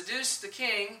to seduce the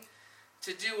king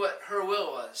to do what her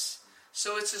will was.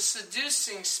 So it's a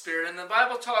seducing spirit. And the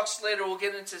Bible talks later, we'll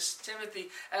get into Timothy,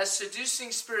 as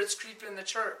seducing spirits creep in the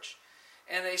church.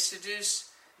 And they seduce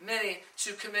many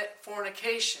to commit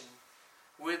fornication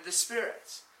with the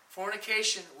spirits.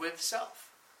 Fornication with self.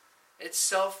 It's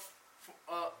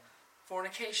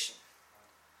self-fornication.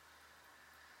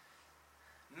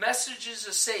 Messages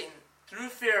of Satan through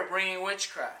fear bringing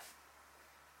witchcraft.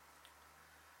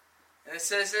 And it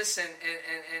says this, and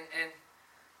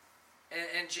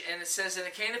it says, and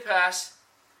it came to pass,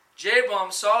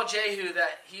 Jeroboam saw Jehu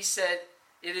that he said,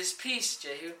 "It is peace,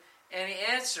 Jehu." And he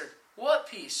answered, "What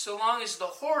peace? So long as the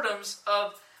whoredoms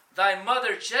of thy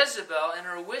mother Jezebel and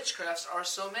her witchcrafts are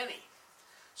so many."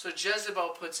 So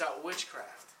Jezebel puts out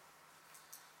witchcraft.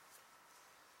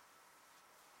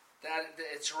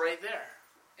 It's right there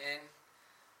in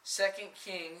 2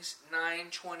 Kings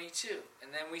 9:22.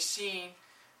 And then we see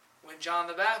when John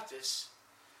the Baptist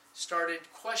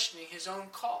started questioning his own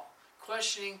call,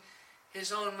 questioning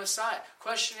his own Messiah,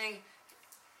 questioning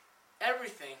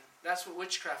everything. That's what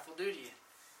witchcraft will do to you.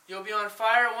 You'll be on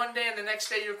fire one day and the next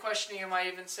day you're questioning, am I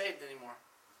even saved anymore?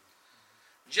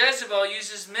 Jezebel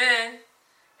uses men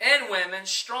and women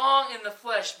strong in the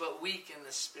flesh but weak in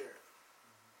the spirit.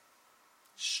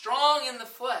 Strong in the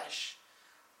flesh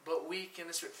but weak in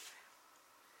the spirit.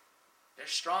 They're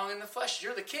strong in the flesh.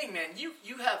 You're the king, man.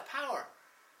 You have power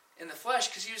in the flesh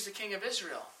because he was the king of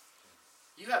Israel.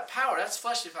 You have power. That's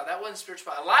fleshly power. That wasn't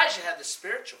spiritual power. Elijah had the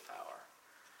spiritual power.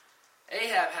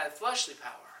 Ahab had fleshly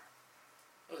power.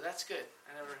 Oh, that's good.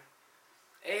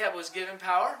 Ahab was given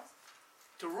power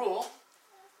to rule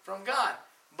from God.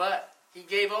 But he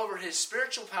gave over his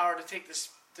spiritual power to take this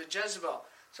to Jezebel.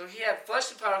 So he had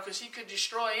fleshly power because he could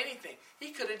destroy anything.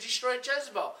 He could have destroyed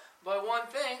Jezebel by one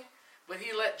thing, but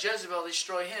he let Jezebel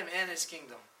destroy him and his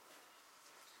kingdom.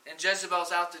 And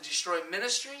Jezebel's out to destroy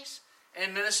ministries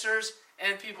and ministers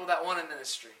and people that want a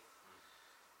ministry.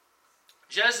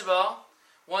 Jezebel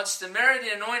wants to marry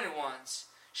the anointed ones.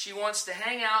 She wants to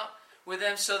hang out with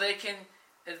them so they can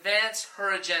advance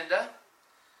her agenda.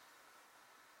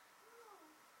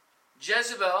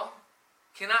 Jezebel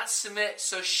cannot submit,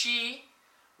 so she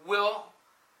will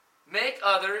make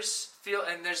others feel,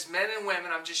 and there's men and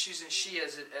women, I'm just using she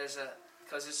as a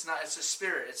because it's a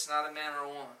spirit, it's not a man or a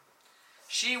woman.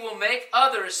 She will make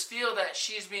others feel that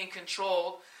she's being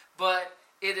controlled, but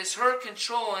it is her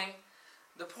controlling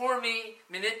the poor me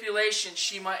manipulation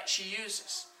she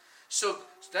uses. So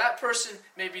that person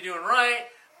may be doing right,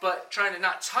 but trying to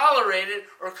not tolerate it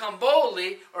or come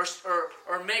boldly or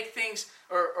make things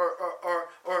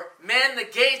or man the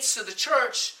gates of the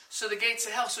church, so the gates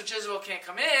of hell, so Jezebel can't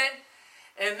come in.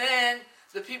 And then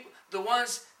the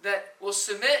ones that will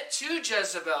submit to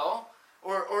Jezebel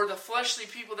or the fleshly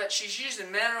people that she's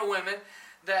using, men or women,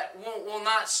 that will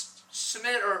not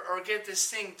submit or get this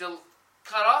thing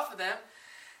cut off of them,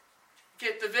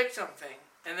 get the victim thing.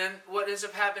 And then what ends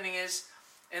up happening is,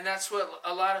 and that's what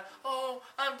a lot of,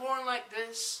 I'm born like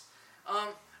this.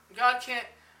 God can't,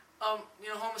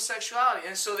 homosexuality.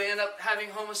 And so they end up having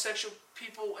homosexual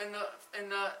people in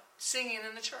the singing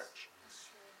in the church.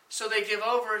 So they give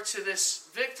over to this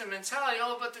victim mentality.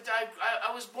 But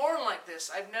I was born like this.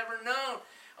 I've never known.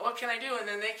 What can I do? And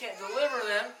then they can't deliver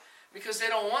them because they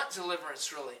don't want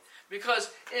deliverance really. Because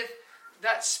if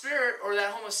that spirit or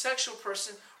that homosexual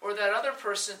person or that other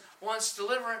person wants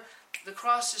deliverance, the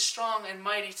cross is strong and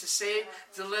mighty to save,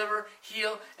 deliver,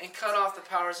 heal, and cut off the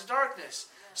powers of darkness.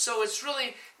 So it's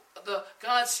really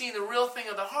God seeing the real thing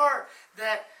of the heart,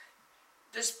 that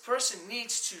this person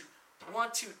needs to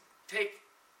want to take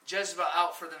Jezebel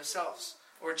out for themselves.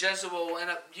 Or Jezebel will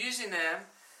end up using them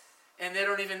and they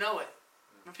don't even know it.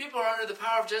 When people are under the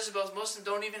power of Jezebel, most of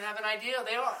them don't even have an idea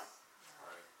they are.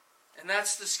 And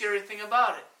that's the scary thing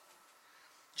about it.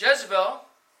 Jezebel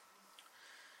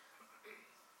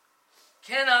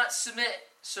cannot submit,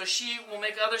 so she will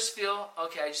make others feel,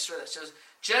 okay, I just read that. So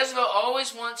Jezebel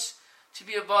always wants to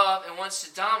be above and wants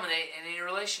to dominate in any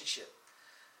relationship.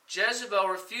 Jezebel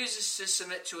refuses to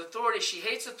submit to authority. She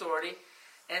hates authority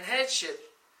and headship.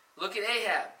 Look at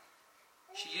Ahab.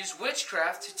 She used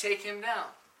witchcraft to take him down.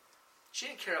 She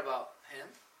didn't care about him.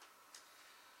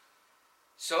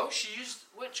 So she used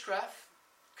witchcraft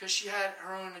because she had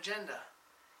her own agenda.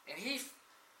 And he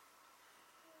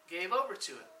gave over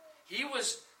to it. He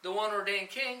was the one ordained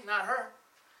king, not her.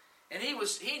 And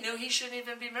he knew he shouldn't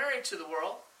even be married to the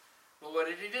world. But what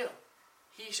did he do?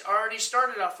 He already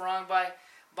started off wrong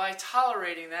by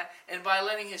tolerating that and by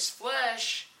letting his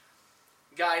flesh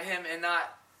guide him and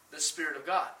not the Spirit of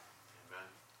God. Amen.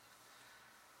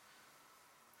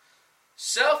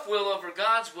 Self-will over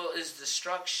God's will is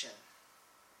destruction.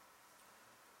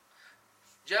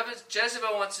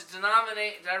 Jezebel wants to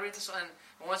dominate, did I read this one?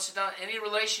 Wants to dominate any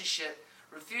relationship,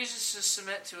 refuses to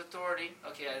submit to authority.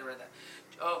 Okay, I read that.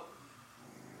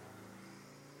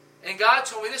 And God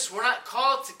told me this, we're not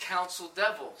called to counsel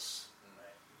devils.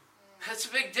 That's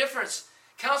a big difference.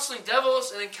 Counseling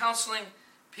devils and then counseling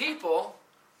people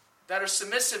that are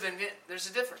submissive, and there's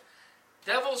a difference.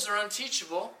 Devils are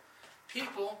unteachable.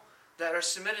 People that are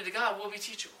submitted to God will be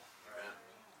teachable. Right.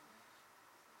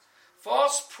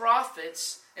 False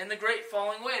prophets in the great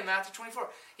falling away in Matthew 24.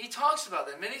 He talks about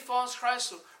that. Many false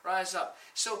Christs will rise up.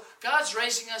 So God's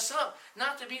raising us up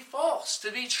not to be false,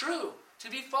 to be true, to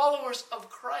be followers of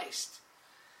Christ.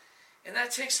 And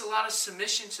that takes a lot of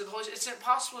submission to the Holy Spirit. It's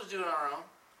impossible to do it on our own.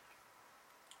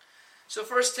 So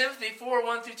 1 Timothy 4,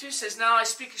 1 through 2 says, Now I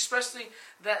speak expressly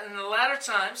that in the latter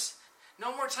times,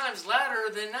 no more times latter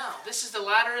than now. This is the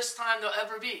latterest time there'll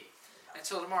ever be,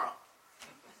 until tomorrow.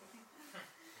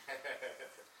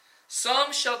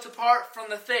 Some shall depart from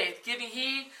the faith, giving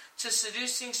heed to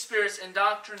seducing spirits and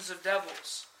doctrines of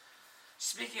devils,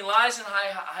 speaking lies and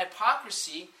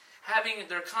hypocrisy, having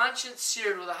their conscience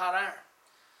seared with a hot iron.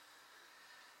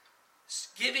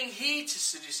 Giving heed to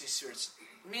seducing spirits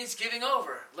means giving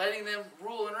over, letting them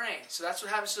rule and reign. So that's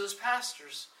what happens to those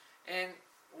pastors and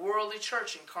worldly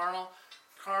church and carnal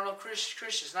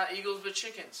Christians, not eagles but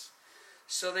chickens.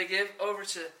 So they give over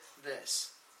to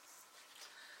this.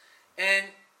 And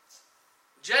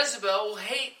Jezebel will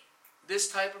hate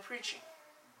this type of preaching.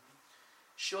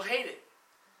 She'll hate it.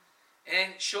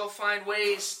 And she'll find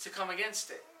ways to come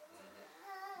against it.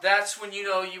 That's when you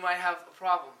know you might have a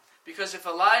problem. Because if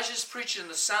Elijah's preaching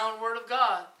the sound word of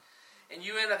God, and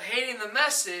you end up hating the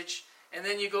message, and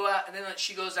then you go out, and then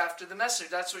she goes after the message.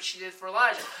 That's what she did for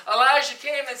Elijah. Elijah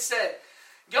came and said,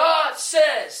 God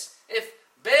says, if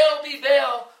Baal be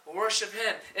Baal, worship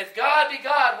him. If God be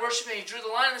God, worship him. He drew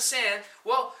the line in the sand.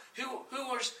 Well, who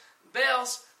was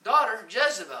Baal's daughter?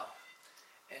 Jezebel.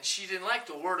 And she didn't like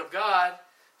the word of God,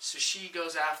 so she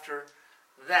goes after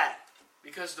that.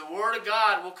 Because the word of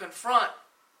God will confront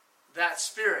that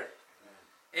spirit.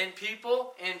 In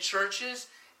people, in churches,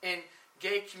 in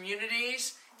gay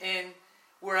communities, in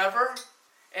wherever.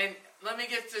 And let me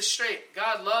get this straight.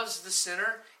 God loves the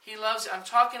sinner. He loves it. I'm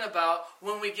talking about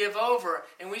when we give over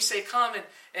and we say, come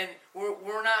and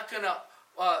we're not going to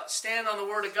stand on the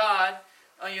word of God.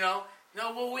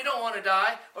 No, well, we don't want to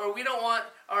die, or we don't want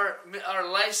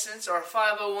our license, our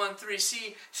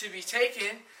 501(c) to be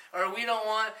taken, or we don't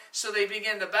want, so they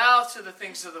begin to bow to the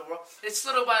things of the world. It's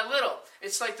little by little.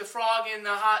 It's like the frog in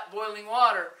the hot boiling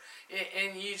water,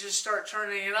 and you just start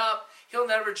turning it up. He'll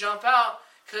never jump out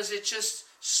because it just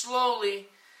slowly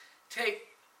take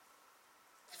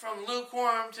from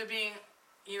lukewarm to being,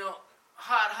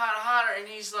 hotter, and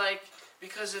he's like,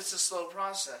 because it's a slow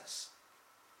process.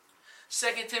 2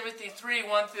 Timothy 3,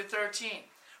 1 through 13.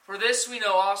 For this we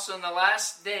know also in the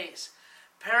last days,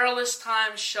 perilous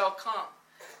times shall come.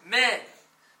 Men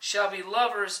shall be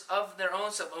lovers of their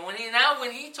own self. And when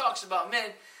he talks about men,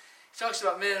 he talks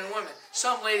about men and women.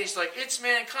 Some ladies like, it's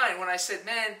mankind. When I said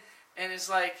men, and it's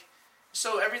like,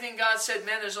 so everything God said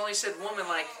men, there's only said woman,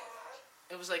 like,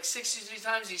 it was like 63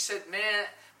 times he said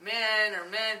man or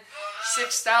men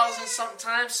 6,000 something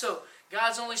times. So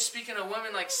God's only speaking to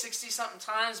women like 60 something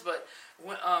times, but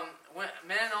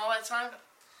men all that time.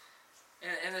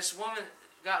 And this woman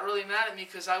got really mad at me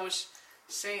because I was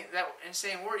saying that and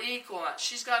saying we're equal.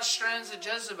 She's got strands of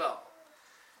Jezebel.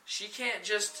 She can't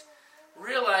just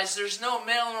realize there's no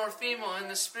male nor female in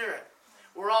the Spirit.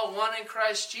 We're all one in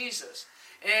Christ Jesus.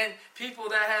 And people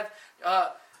that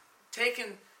have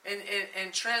taken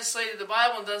and translated the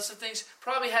Bible and done some things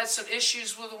probably had some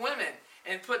issues with women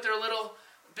and put their little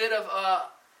bit of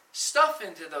stuff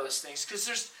into those things.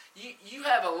 Because you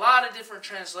have a lot of different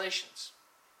translations.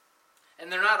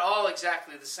 And they're not all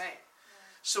exactly the same.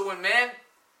 So when man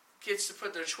gets to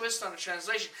put their twist on a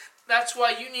translation, that's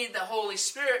why you need the Holy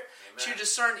Spirit to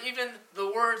discern even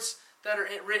the words that are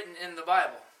written in the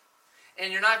Bible.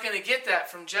 And you're not going to get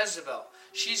that from Jezebel.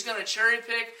 She's going to cherry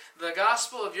pick the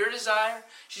gospel of your desire.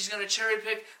 She's going to cherry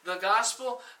pick the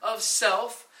gospel of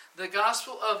self, the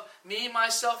gospel of me,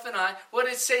 myself, and I. What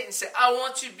did Satan say? I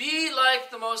want to be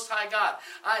like the Most High God.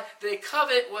 They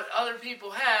covet what other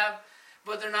people have,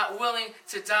 but they're not willing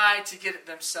to die to get it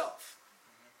themselves.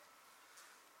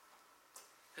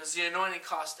 Because the anointing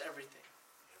cost everything.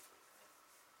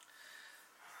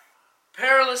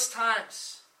 Perilous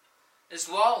times is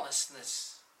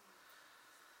lawlessness.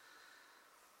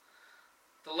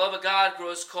 The love of God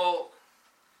grows cold.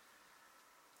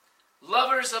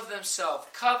 Lovers of themselves,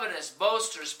 covetous,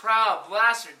 boasters, proud,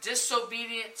 blasphemers,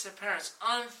 disobedient to parents,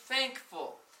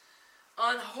 unthankful,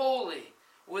 unholy,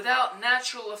 without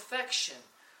natural affection,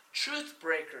 truth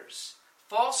breakers,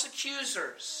 false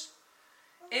accusers,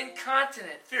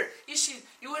 incontinent, fear. You see,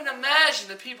 you wouldn't imagine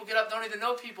that people get up, don't even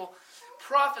know people,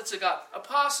 prophets of God,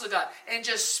 apostles of God, and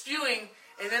just spewing,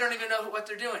 and they don't even know what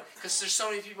they're doing because there's so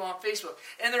many people on Facebook.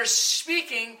 And they're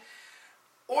speaking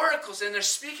oracles, and they're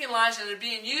speaking lies, and they're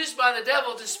being used by the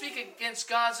devil to speak against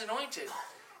God's anointed.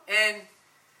 And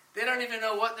they don't even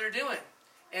know what they're doing.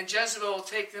 And Jezebel will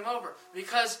take them over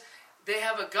because they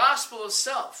have a gospel of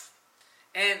self.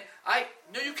 And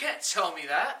no, you can't tell me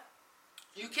that.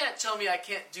 You can't tell me I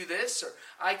can't do this, or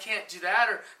I can't do that,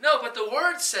 or no, but the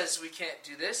Word says we can't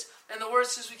do this, and the Word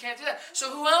says we can't do that. So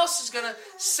who else is going to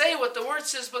say what the Word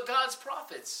says but God's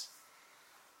prophets?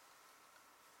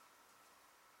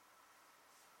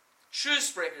 Truce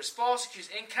breakers, false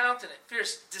accusers, incontinent,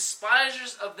 fierce,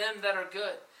 despisers of them that are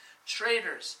good,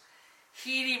 traitors,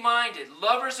 heady-minded,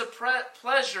 lovers of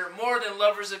pleasure more than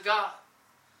lovers of God,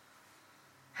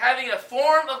 having a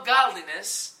form of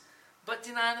godliness, but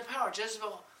denying the power.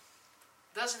 Jezebel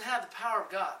doesn't have the power of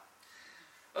God.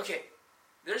 Okay,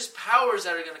 there's powers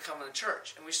that are going to come in the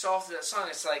church. And we saw through that song,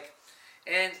 it's like,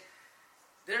 and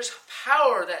there's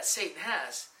power that Satan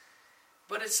has.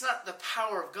 But it's not the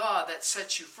power of God that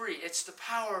sets you free. It's the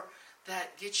power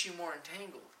that gets you more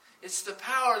entangled. It's the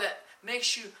power that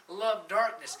makes you love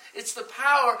darkness. It's the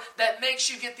power that makes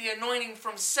you get the anointing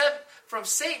from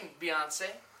Satan, Beyonce.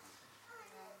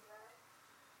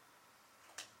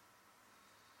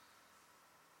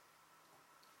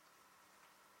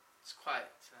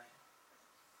 Quiet tonight.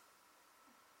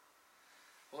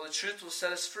 Well, the truth will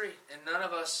set us free, and none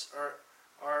of us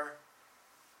are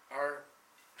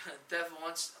devil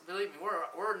wants. Believe me,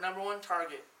 we're number one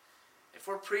target. If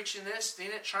we're preaching this,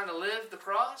 trying to live the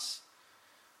cross,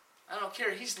 I don't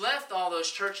care. He's left all those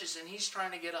churches, and he's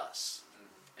trying to get us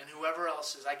and whoever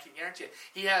else is. I can guarantee it.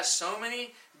 He has so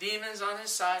many demons on his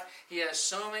side. He has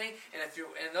so many,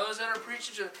 and those that are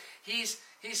preaching to,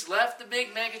 He's left the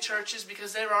big mega churches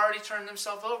because they've already turned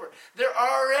themselves over. They're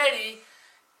already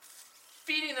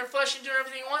feeding their flesh and doing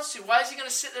everything he wants to. Why is he going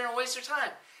to sit there and waste their time?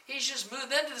 He's just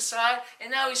moved them to the side, and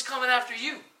now he's coming after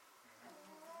you.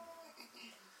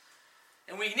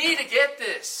 And we need to get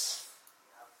this.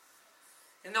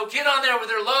 And they'll get on there with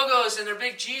their logos and their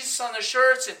big Jesus on their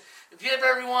shirts and give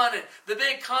everyone and the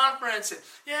big conference. And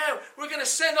yeah, we're going to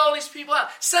send all these people out.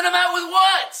 Send them out with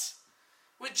what?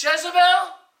 With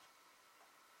Jezebel?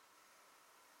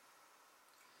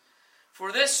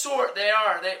 For this sort they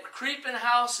are, that creep in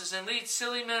houses and lead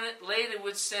silly men laden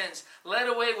with sins, led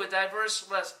away with diverse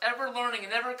lusts, ever learning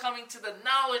and ever coming to the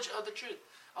knowledge of the truth.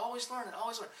 Always learning,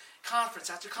 always learning.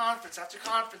 Conference after conference after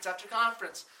conference after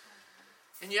conference.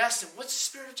 And you ask them, what's the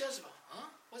spirit of Jezebel? Huh?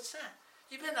 What's that?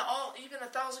 You've been to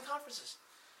 1,000 conferences.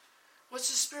 What's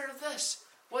the spirit of this?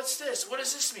 What's this? What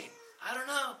does this mean? I don't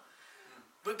know.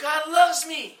 But God loves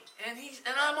me, and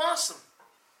I'm awesome.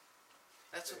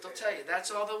 That's what they'll tell you. That's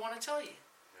all they want to tell you.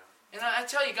 Yeah. And I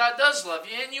tell you, God does love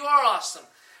you, and you are awesome.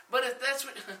 But that's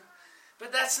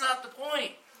not the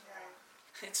point.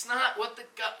 It's not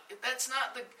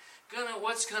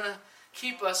what's gonna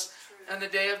keep us on the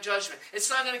day of judgment. It's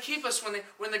not going to keep us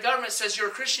when the government says you're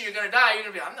a Christian, you're going to die. You're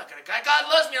going to be, I'm not going to die. God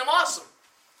loves me. I'm awesome.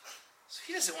 So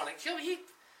he doesn't want to kill me.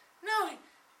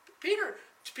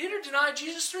 Peter denied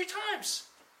Jesus 3 times.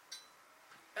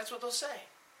 That's what they'll say.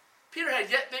 Peter had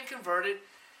yet been converted.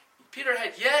 Peter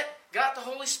had yet got the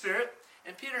Holy Spirit,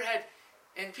 and Peter had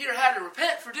to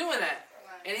repent for doing that.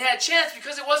 And he had a chance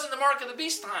because it wasn't the mark of the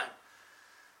beast time.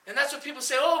 And that's what people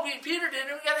say, Peter did it.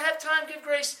 We got to have time, give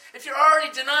grace. If you're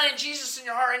already denying Jesus in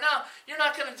your heart right now, you're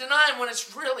not going to deny him when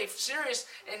it's really serious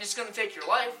and it's going to take your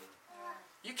life.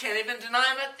 You can't even deny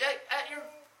him at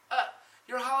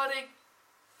your holiday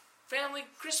family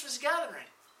Christmas gathering.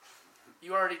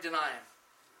 You already deny him.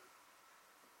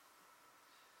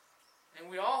 And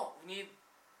we all need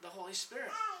the Holy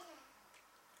Spirit.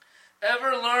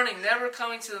 Ever learning, never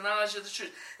coming to the knowledge of the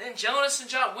truth. And Jonas and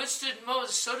John withstood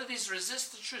Moses, so do these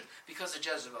resist the truth because of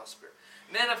Jezebel's spirit.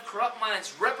 Men of corrupt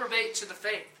minds reprobate to the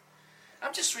faith.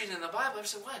 I'm just reading in the Bible. I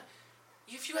said, what?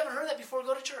 If you haven't heard that before,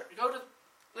 go to church.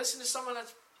 Listen to someone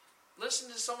that's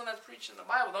preaching the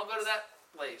Bible. Don't go to that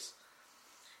place.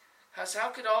 How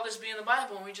could all this be in the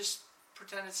Bible and we just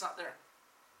pretend it's not there?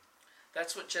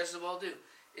 That's what Jezebel will do.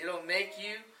 It'll make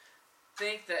you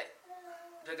think that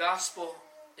the gospel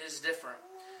is different.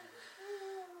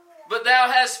 But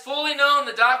thou hast fully known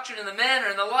the doctrine and the manner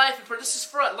and the life, and for this is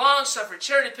for long-suffering,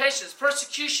 charity, patience,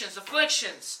 persecutions,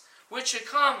 afflictions, which should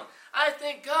come. I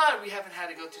thank God we haven't had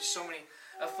to go through so many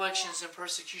afflictions and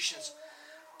persecutions.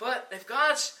 But if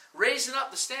God's raising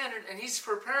up the standard and He's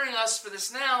preparing us for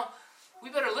this now, we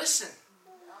better listen.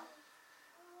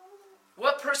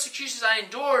 What persecutions I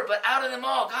endured, but out of them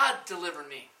all God delivered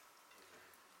me.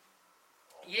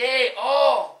 Yea,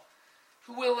 all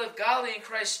who will live godly in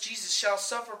Christ Jesus shall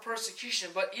suffer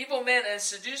persecution, but evil men and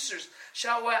seducers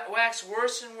shall wax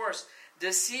worse and worse,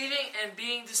 deceiving and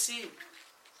being deceived.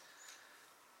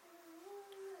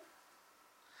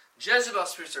 Jezebel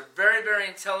spirits are very, very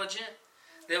intelligent.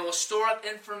 They will store up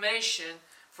information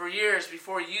for years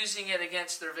before using it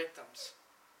against their victims.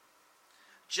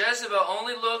 Jezebel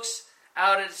only looks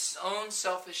out at its own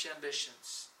selfish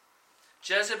ambitions.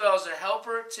 Jezebel is a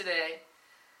helper today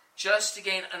just to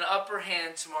gain an upper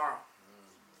hand tomorrow.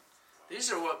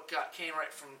 These are what came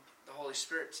right from the Holy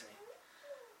Spirit to me.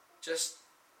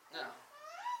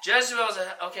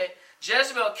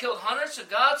 Jezebel killed hundreds of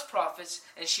God's prophets,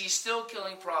 and she's still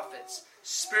killing prophets,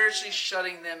 spiritually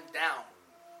shutting them down.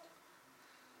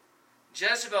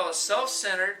 Jezebel is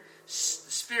self-centered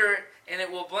spirit, and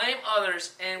it will blame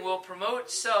others and will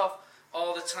promote self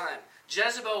all the time.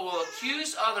 Jezebel will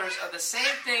accuse others of the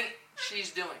same thing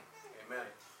she's doing. Amen.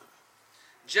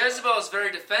 Jezebel is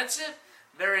very defensive,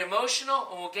 very emotional,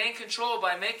 and will gain control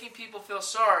by making people feel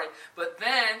sorry, but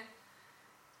then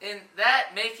in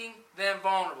that making them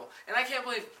vulnerable. And I can't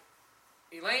believe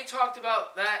Elaine talked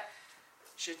about that.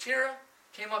 Shatira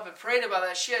came up and prayed about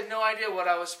that. She had no idea what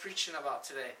I was preaching about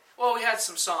today. Well, we had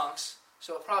some songs,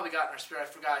 so it probably got in our spirit. I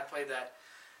forgot I played that.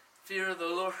 Fear of the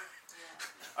Lord.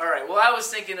 Yeah. All right, well, I was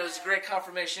thinking it was a great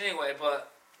confirmation anyway,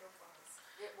 but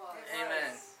it was.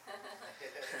 Amen.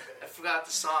 I forgot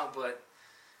the song, but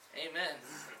amen.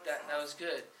 That was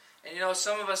good. And you know,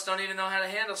 some of us don't even know how to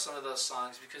handle some of those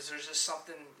songs because there's just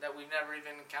something that we've never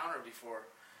even encountered before.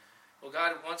 Well,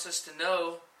 God wants us to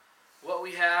know what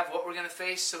we have, what we're going to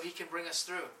face, so He can bring us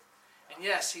through. And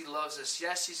yes, He loves us.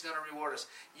 Yes, He's going to reward us.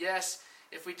 Yes,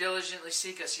 if we diligently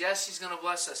seek us. Yes, He's going to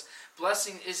bless us.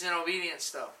 Blessing is in obedience,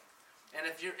 though. And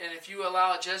if you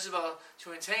allow Jezebel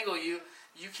to entangle you,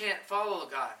 you can't follow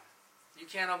God. You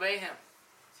can't obey Him.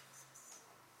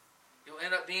 You'll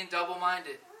end up being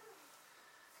double-minded.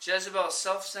 Jezebel is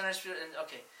self-centered spirit, and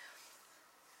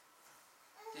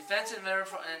defensive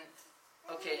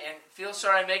and feel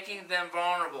sorry, making them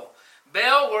vulnerable.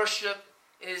 Baal worship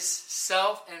is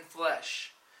self and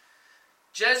flesh.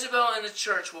 Jezebel in the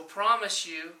church will promise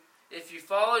you, if you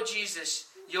follow Jesus,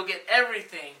 you'll get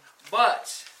everything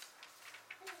but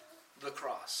the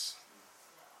cross.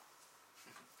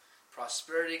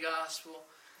 Prosperity gospel,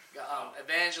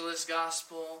 evangelist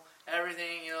gospel,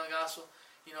 everything, the gospel.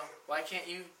 Why can't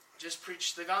you just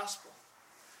preach the gospel?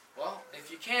 Well,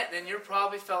 if you can't, then you're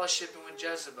probably fellowshipping with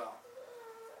Jezebel.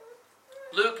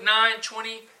 Luke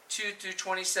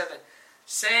 9:22-27,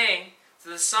 saying to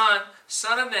the Son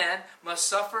of Man must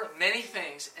suffer many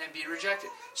things and be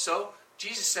rejected. So,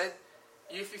 Jesus said,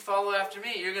 if you follow after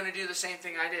me, you're going to do the same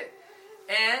thing I did.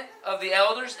 And of the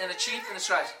elders and the chief and the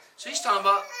scribes. So he's talking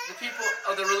about the people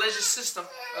of the religious system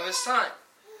of his time.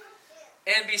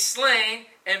 And be slain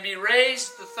and be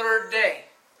raised the third day.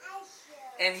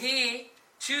 And he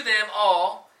to them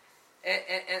all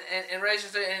and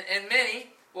raise the and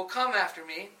many will come after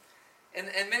me, and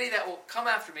many that will come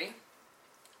after me,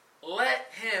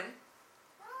 let him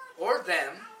or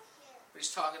them,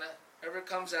 he's talking to whoever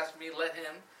comes after me, let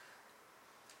him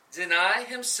deny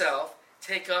himself,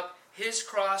 take up his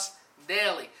cross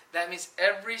daily. That means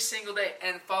every single day,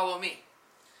 and follow me.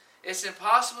 It's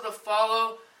impossible to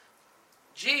follow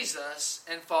Jesus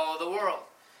and follow the world.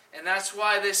 And that's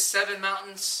why this 7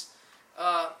 mountains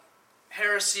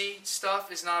heresy stuff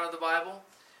is not of the Bible.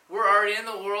 We're already in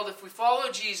the world. If we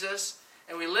follow Jesus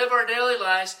and we live our daily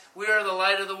lives, we are the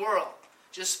light of the world.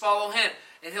 Just follow Him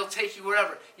and He'll take you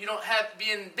wherever. You don't have to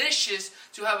be ambitious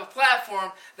to have a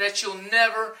platform that you'll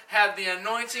never have the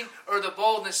anointing or the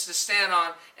boldness to stand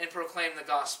on and proclaim the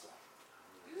gospel.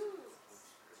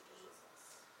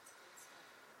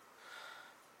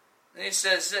 And he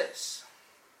says this,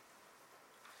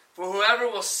 for whoever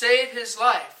will save his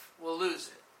life will lose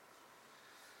it.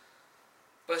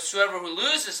 But whoever who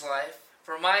loses life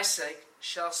for my sake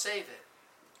shall save it.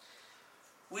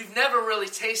 We've never really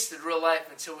tasted real life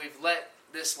until we've let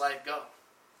this life go.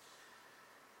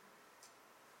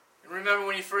 And remember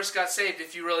when you first got saved,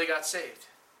 if you really got saved.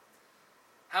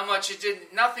 How much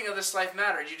nothing of this life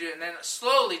mattered. You do, and then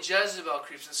slowly Jezebel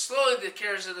creeps in. Slowly the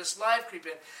cares of this life creep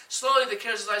in. Slowly the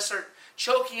cares of life start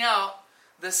choking out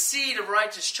the seed of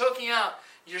righteousness, choking out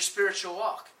your spiritual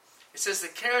walk. It says the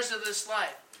cares of this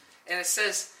life. And it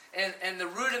says, and the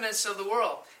rudiments of the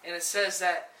world. And it says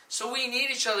that, so we need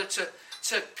each other to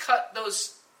cut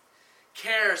those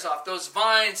cares off, those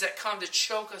vines that come to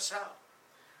choke us out.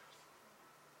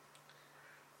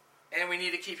 And we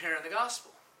need to keep hearing the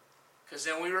gospel. Because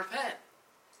then we repent.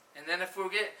 And then if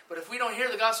we don't hear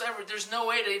the gospel ever, there's no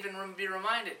way to even be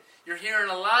reminded. You're hearing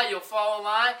a lie, you'll follow a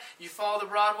lie, you follow the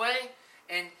broad way,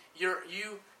 and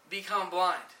you become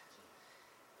blind.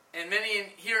 And many in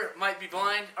here might be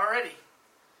blind already.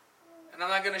 And I'm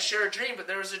not going to share a dream, but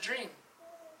there was a dream.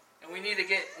 And we need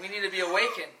to be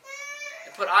awakened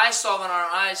and put eye salve on our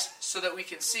eyes so that we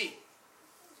can see.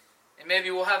 And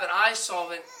maybe we'll have an eye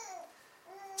solvent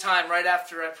time right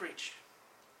after I preach.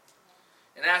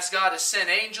 And ask God to send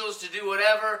angels to do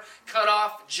whatever, cut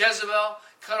off Jezebel,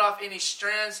 cut off any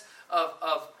strands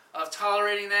of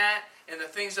tolerating that and the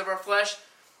things of our flesh.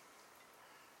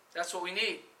 That's what we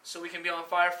need so we can be on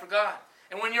fire for God.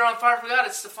 And when you're on fire for God,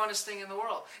 it's the funnest thing in the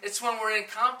world. It's when we're in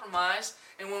compromise,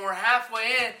 and when we're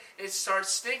halfway in, it starts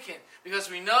stinking. Because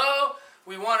we know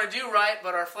we want to do right,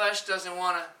 but our flesh doesn't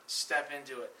want to step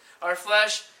into it. Our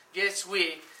flesh gets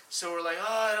weak, so we're like, oh,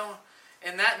 I don't.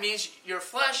 And that means your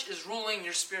flesh is ruling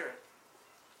your spirit.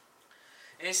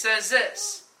 And he says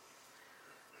this,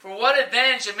 for what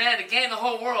advantage a man to gain the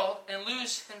whole world and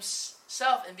lose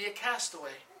himself and be a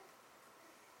castaway?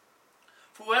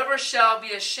 Whoever shall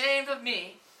be ashamed of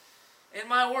me and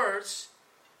my words,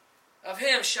 of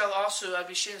him shall also I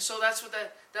be ashamed. So that's what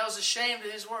that was ashamed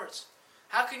of his words.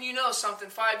 How can you know something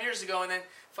 5 years ago and then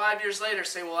 5 years later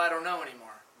say, well, I don't know anymore?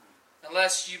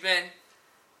 Unless you've been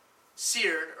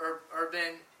seared or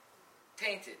been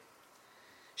tainted.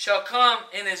 Shall come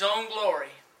in his own glory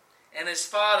and his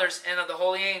Father's and of the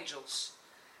holy angels.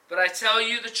 But I tell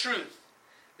you the truth.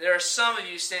 There are some of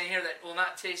you standing here that will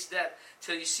not taste death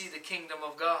till you see the kingdom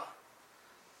of God.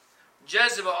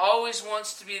 Jezebel always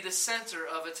wants to be the center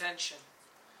of attention.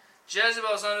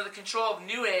 Jezebel is under the control of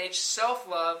New Age,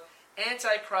 self-love,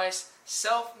 Antichrist,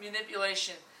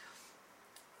 self-manipulation.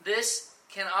 This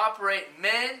can operate.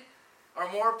 Men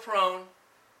are more prone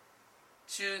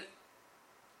to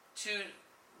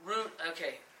root.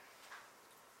 Okay.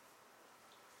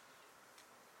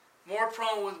 More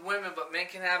prone with women, but men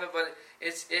can have it, but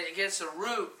it gets a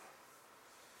root.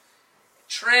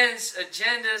 Trends,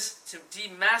 agendas to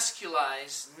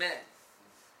demasculize men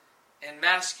and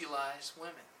masculize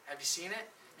women. Have you seen it?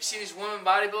 You seen these women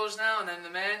bodybuilders now, and then the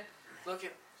men look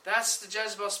at that's the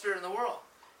Jezebel spirit in the world.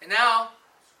 And now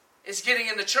it's getting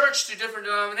in the church through different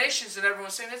denominations, and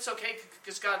everyone's saying it's okay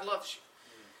because God loves you.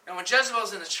 Now, when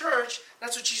Jezebel's in the church,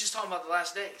 that's what Jesus is talking about the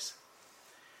last days.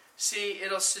 See,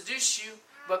 it'll seduce you,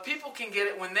 but people can get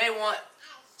it when they want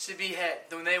to be head,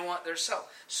 when they want their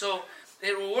self. So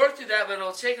it will work through that, but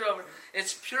it'll take it over.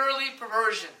 It's purely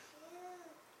perversion.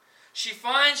 She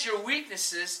finds your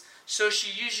weaknesses, so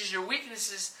she uses your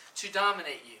weaknesses to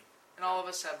dominate you. And all of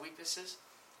us have weaknesses.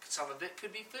 Some of it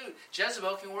could be food.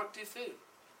 Jezebel can work through food.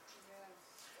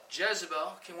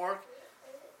 Jezebel can work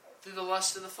through the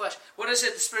lust of the flesh. What is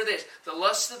it? The spirit of the age. The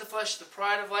lust of the flesh, the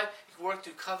pride of life. It can work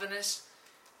through covetousness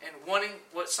and wanting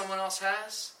what someone else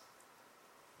has.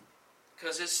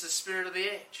 Because it's the spirit of the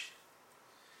age.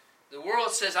 The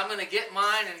world says, I'm going to get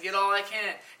mine and get all I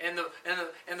can. And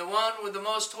the one with the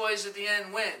most toys at the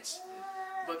end wins.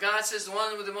 But God says the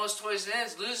one with the most toys at the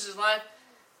end loses his life,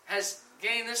 has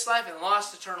gained this life and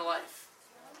lost eternal life.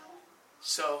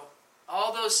 So,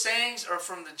 all those sayings are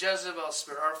from the Jezebel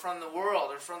spirit, are from the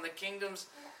world, are from the kingdoms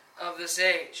of this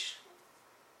age.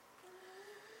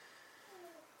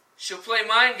 She'll play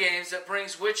mind games that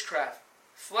brings witchcraft.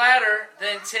 Flatter,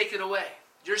 then take it away.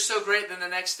 You're so great, then the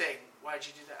next day, why'd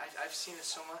you do that? I've seen it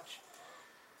so much.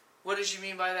 What does you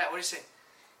mean by that? What are you saying?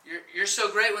 You're so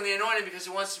great when the anointing because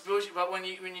it wants to boost you, but when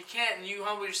you can't and you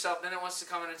humble yourself, then it wants to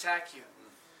come and attack you.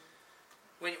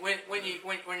 When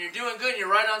you're doing good and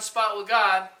you're right on spot with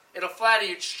God, it'll flatter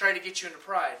you to try to get you into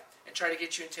pride and try to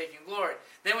get you in taking glory.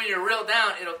 Then when you're real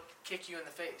down, it'll kick you in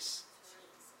the face.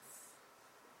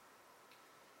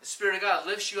 The Spirit of God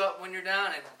lifts you up when you're down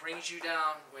and brings you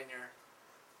down when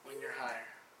you're higher.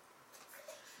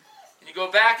 And you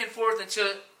go back and forth until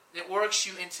it works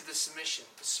you into the submission.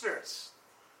 The spirits.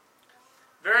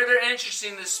 Very, very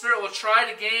interesting. The Spirit will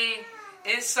try to gain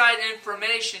inside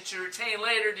information to retain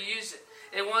later to use it.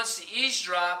 It wants to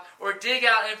eavesdrop or dig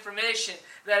out information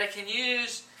that it can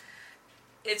use.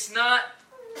 It's not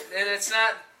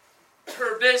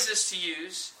her business to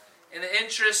use in the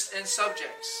interest and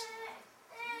subjects.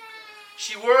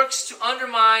 She works to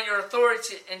undermine your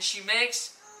authority, and she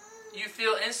makes you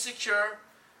feel insecure,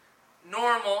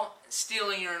 normal,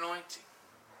 stealing your anointing.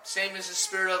 Same as the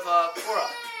spirit of Korah.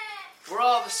 We're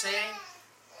all the same.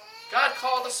 God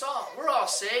called us all. We're all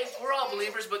saved. We're all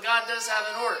believers, but God does have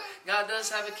an order. God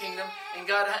does have a kingdom, and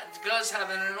God does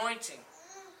have an anointing.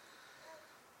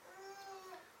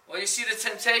 Well, you see the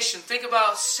temptation. Think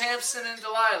about Samson and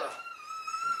Delilah.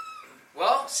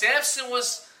 Well, Samson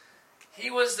was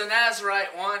the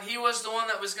Nazarite one. He was the one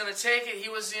that was going to take it. He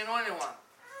was the anointed one.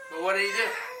 But what did he do?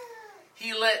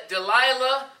 he let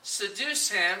Delilah seduce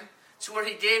him to where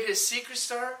he gave his secrets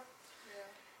to her.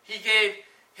 He gave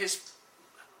his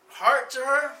heart to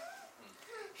her.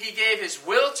 He gave his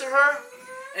will to her.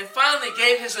 And finally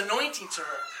gave his anointing to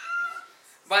her.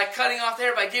 By cutting off the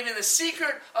hair, by giving the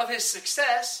secret of his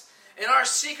success. And our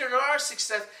secret of our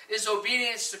success is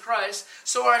obedience to Christ.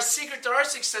 So our secret to our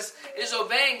success is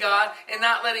obeying God and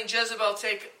not letting Jezebel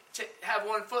have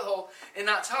one foothold and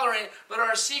not tolerating it. But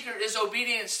our secret is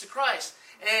obedience to Christ.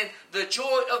 And the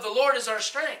joy of the Lord is our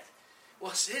strength.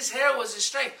 Well, his hair was his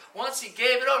strength. Once he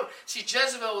gave it over, see,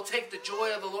 Jezebel will take the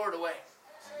joy of the Lord away.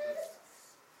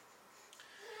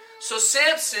 So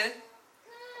Samson,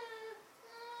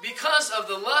 because of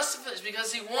the lust of it,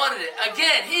 because he wanted it.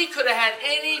 Again, he could have had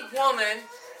any woman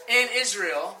in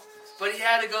Israel, but he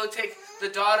had to go take the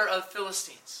daughter of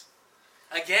Philistines.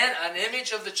 Again, an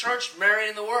image of the church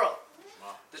marrying the world.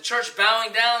 The church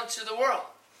bowing down to the world.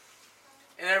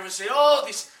 And everyone say, oh,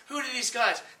 who are these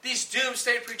guys? These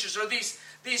doomsday preachers, or these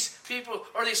people,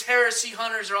 or these heresy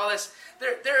hunters, or all this.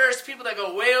 There's people that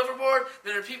go way overboard.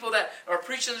 There are people that are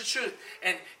preaching the truth.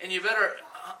 And you better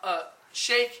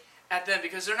shake at them,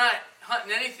 because they're not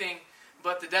hunting anything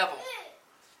but the devil.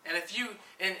 And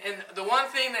the one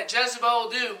thing that Jezebel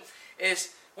will do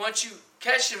is, once you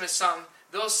catch them with something,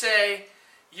 they'll say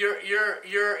you're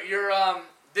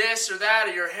this or that,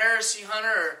 or you're a heresy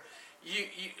hunter,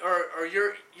 or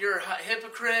you're a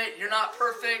hypocrite, you're not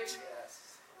perfect.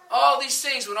 All these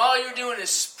things when all you're doing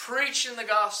is preaching the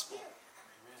gospel.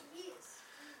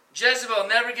 Jezebel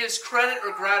never gives credit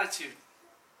or gratitude.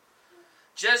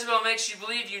 Jezebel makes you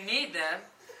believe you need them,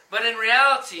 but in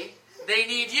reality, they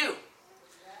need you.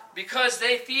 Because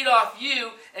they feed off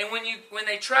you, and when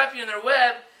they trap you in their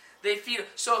web, they feed.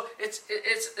 So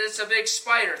it's a big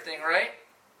spider thing, right?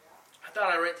 I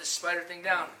thought I wrote this spider thing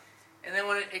down. And then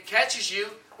when it catches you,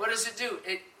 what does it do?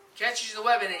 It catches you in the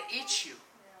web and it eats you.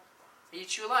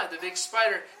 Eats you alive. The big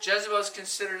spider, Jezebel is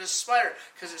considered a spider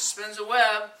because it spins a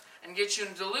web and gets you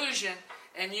in delusion,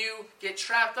 and you get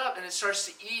trapped up, and it starts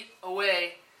to eat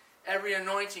away every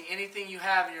anointing, anything you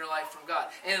have in your life from God.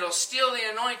 And it'll steal the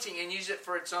anointing and use it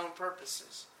for its own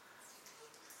purposes.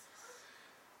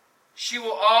 She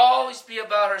will always be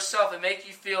about herself and make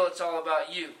you feel it's all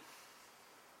about you.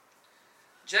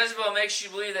 Jezebel makes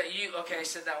you believe that you... Okay, I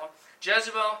said that one.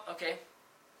 Jezebel, okay.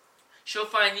 She'll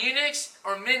find eunuchs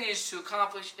or minions to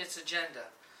accomplish its agenda.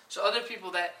 So other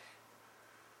people that...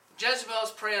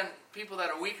 Jezebel's prey on people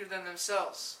that are weaker than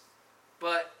themselves.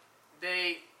 But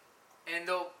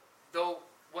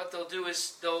what they'll do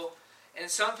is and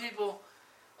some people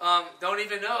don't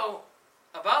even know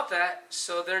about that,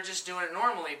 so they're just doing it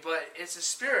normally. But it's a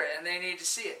spirit, and they need to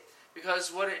see it.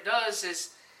 Because what it does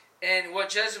is, and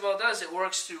what Jezebel does, it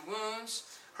works through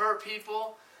wounds, hurt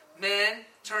people, men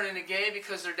turn into gay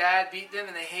because their dad beat them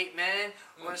and they hate men.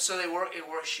 So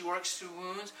she works through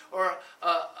wounds. Or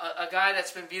a guy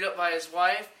that's been beat up by his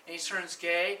wife and he turns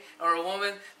gay. Or a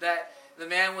woman that the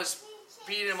man was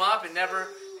beating him up and never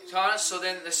taught us. So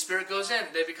then the spirit goes in.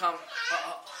 They become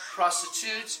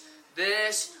prostitutes,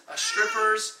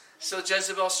 strippers. So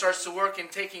Jezebel starts to work in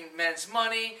taking men's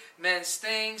money, men's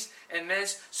things, and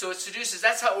so it seduces.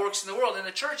 That's how it works in the world. In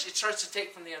the church, it starts to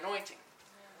take from the anointing.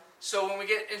 So when we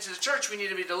get into the church, we need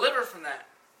to be delivered from that.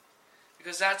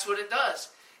 Because that's what it does.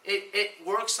 It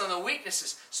works on the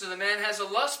weaknesses. So the man has a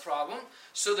lust problem.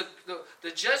 So the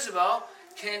Jezebel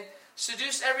can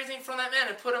seduce everything from that man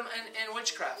and put him in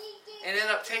witchcraft. And end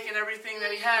up taking everything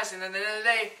that he has. And at the end of the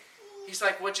day, he's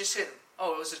like, what just hit him?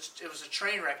 Oh, it was a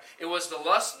train wreck. It was the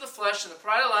lust of the flesh and the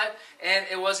pride of life, and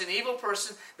it was an evil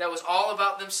person that was all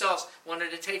about themselves,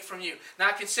 wanted to take from you.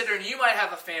 Not considering you might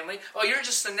have a family. Oh, you're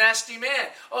just a nasty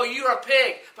man. Oh, you're a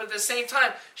pig. But at the same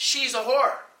time, she's a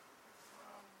whore.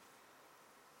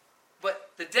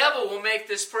 But the devil will make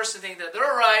this person think that they're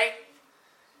right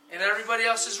and everybody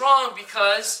else is wrong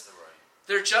because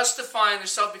they're justifying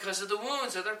themselves because of the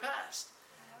wounds of their past.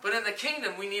 But in the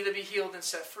kingdom, we need to be healed and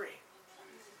set free.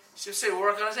 So say,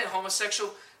 work on it.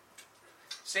 Homosexual,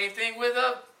 same thing with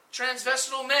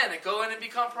transvestite men that go in and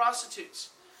become prostitutes.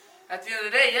 At the end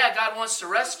of the day, yeah, God wants to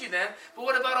rescue them. But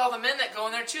what about all the men that go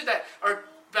in there too that are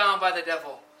bound by the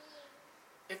devil?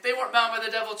 If they weren't bound by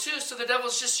the devil too, so the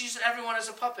devil's just using everyone as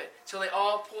a puppet till they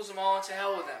pulls them all into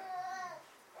hell with them.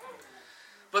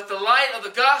 But the light of the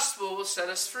gospel will set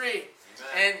us free.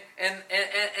 And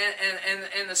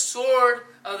the sword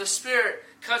of the Spirit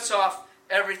cuts off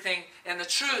everything, and the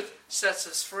truth sets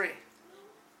us free.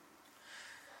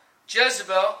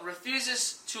 Jezebel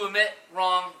refuses to admit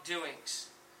wrongdoings.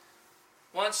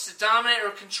 Wants to dominate or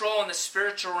control in the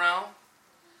spiritual realm.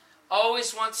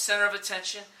 Always wants center of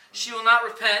attention. She will not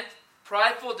repent,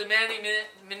 prideful, demanding,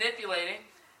 manipulating,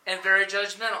 and very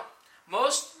judgmental.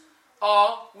 Most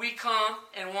all, we come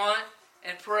and want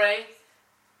and pray,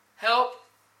 help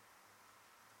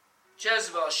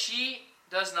Jezebel. She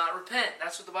does not repent.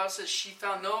 That's what the Bible says. She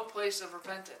found no place of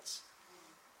repentance.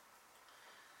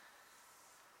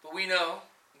 But we know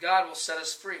God will set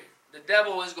us free. The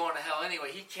devil is going to hell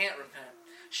anyway. He can't repent.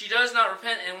 She does not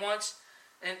repent and wants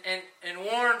and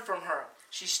warn from her.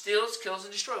 She steals, kills,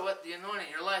 and destroys. What? The anointing,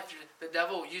 your life. The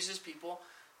devil uses people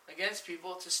against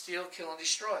people to steal, kill, and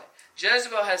destroy.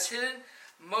 Jezebel has hidden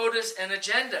motives and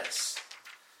agendas.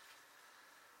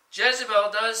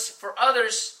 Jezebel does for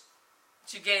others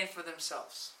to gain for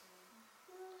themselves.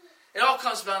 It all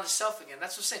comes down to self again.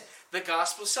 That's what I'm saying. The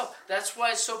gospel of self. That's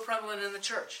why it's so prevalent in the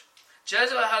church.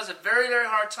 Jezebel has a very, very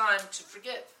hard time to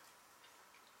forgive.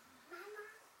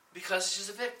 Because she's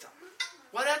a victim.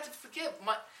 Why do I have to forgive?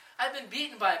 I've been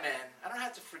beaten by a man. I don't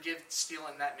have to forgive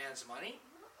stealing that man's money.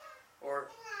 Or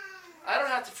I don't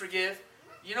have to forgive.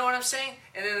 You know what I'm saying?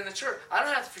 And then in the church, I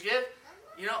don't have to forgive.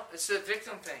 You know, it's a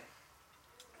victim thing.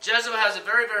 Jezebel has a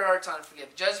very, very hard time to forgive.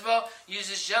 Jezebel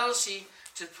uses jealousy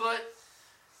to put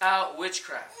out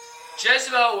witchcraft.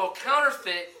 Jezebel will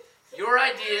counterfeit your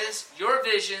ideas, your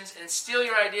visions, and steal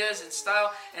your ideas and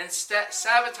style and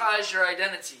sabotage your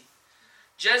identity.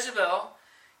 Jezebel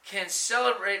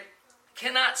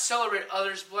cannot celebrate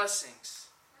others' blessings.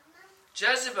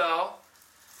 Jezebel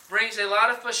brings a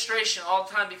lot of frustration all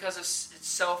the time because it's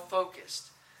self-focused.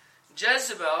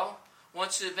 Jezebel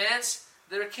wants to advance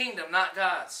their kingdom, not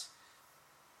God's.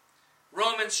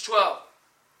 Romans 12.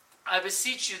 I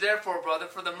beseech you, therefore, brother,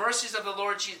 for the mercies of the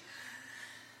Lord Jesus,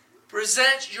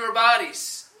 present your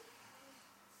bodies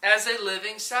as a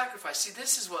living sacrifice. See,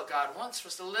 this is what God wants for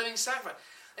us, a living sacrifice.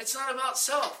 It's not about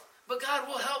self, but God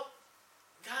will help.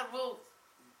 God will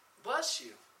bless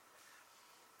you.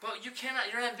 But you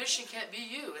cannot, your ambition can't be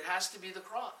you. It has to be the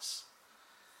cross.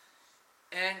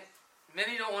 And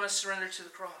many don't want to surrender to the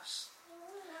cross.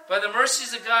 By the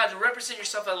mercies of God, to represent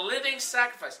yourself a living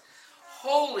sacrifice,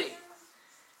 holy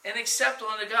and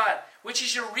acceptable unto God, which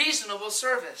is your reasonable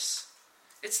service.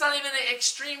 It's not even an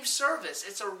extreme service.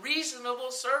 It's a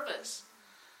reasonable service.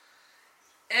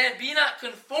 And be not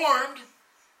conformed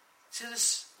to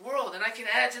this world. And I can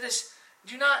add to this,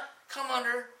 do not come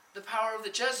under the power of the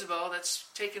Jezebel that's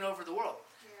taken over the world.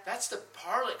 Yeah. That's the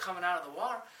harlot coming out of the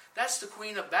water. That's the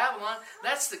queen of Babylon.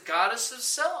 That's the goddess of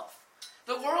self.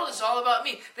 The world is all about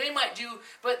me. They might do,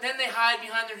 but then they hide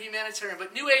behind their humanitarian.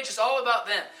 But New Age is all about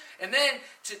them. And then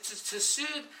to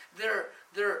soothe their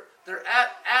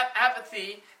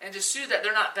apathy and to soothe that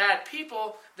they're not bad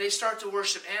people, they start to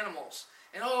worship animals.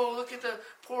 And oh, look at the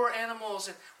poor animals,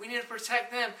 and we need to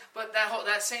protect them. But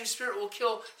that same spirit will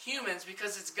kill humans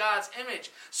because it's God's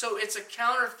image. So it's a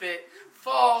counterfeit,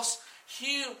 false,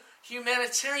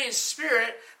 humanitarian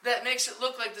spirit that makes it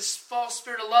look like this false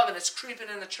spirit of love, and it's creeping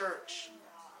in the church.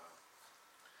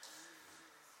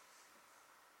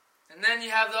 And then you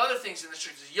have the other things in the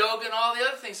church, yoga and all the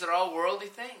other things that are all worldly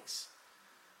things.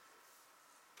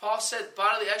 Paul said,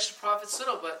 bodily exercise profits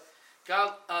little, but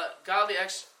godly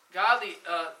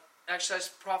exercise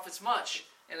profits much,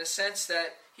 in the sense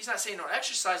that he's not saying don't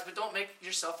exercise, but don't make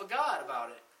yourself a god about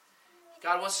it.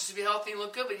 God wants us to be healthy and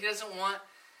look good, but he doesn't want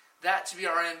that to be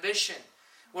our ambition.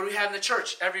 What do we have in the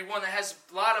church? Everyone that has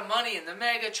a lot of money in the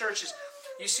mega churches,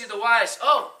 you see the wives,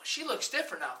 oh, she looks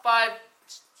different now. 5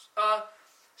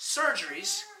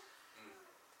 surgeries,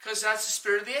 because that's the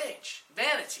spirit of the age.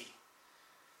 Vanity.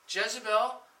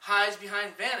 Jezebel hides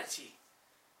behind vanity.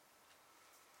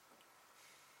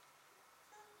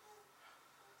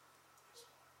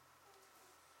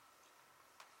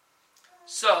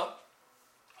 So,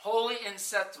 holy and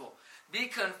acceptable. Be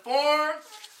conformed.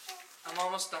 I'm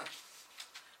almost done.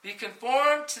 Be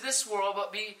conformed to this world,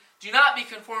 but do not be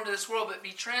conformed to this world, but be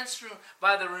transformed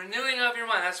by the renewing of your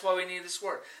mind. That's why we need this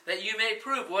word. That you may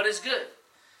prove what is good,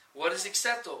 what is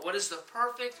acceptable, what is the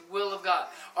perfect will of God.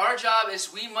 Our job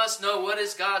is we must know what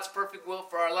is God's perfect will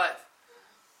for our life.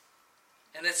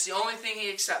 And it's the only thing he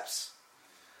accepts.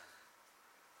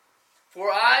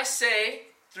 For I say,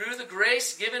 through the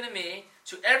grace given to me,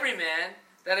 to every man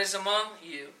that is among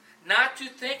you, not to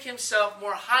think himself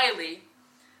more highly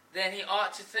than he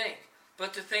ought to think,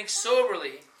 but to think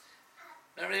soberly.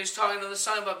 Remember he was talking to the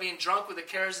son about being drunk with the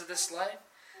cares of this life?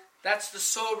 That's the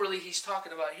soberly he's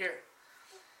talking about here.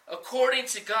 According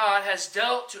to God has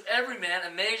dealt to every man a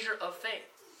measure of faith.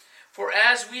 For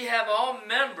as we have all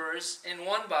members in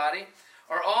one body,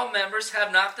 or all members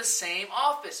have not the same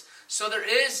office. So there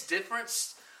is different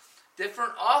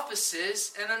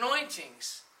offices and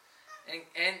anointings.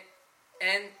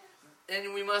 And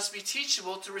and we must be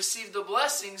teachable to receive the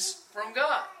blessings from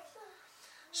God.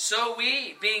 So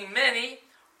we, being many,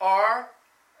 are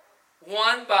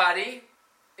one body,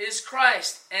 is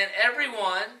Christ, and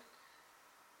everyone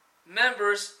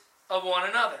members of one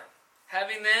another.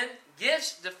 Having then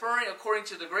gifts differing according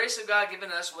to the grace of God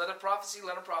given us, whether prophecy,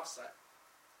 let him prophesy,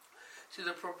 to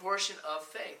the proportion of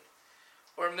faith.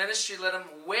 Or ministry, let him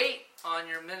wait on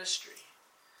your ministry.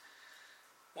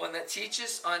 One that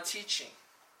teaches, on teaching,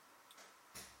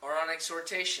 or on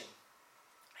exhortation.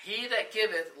 He that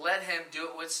giveth, let him do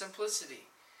it with simplicity.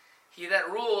 He that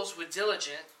rules with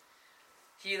diligence,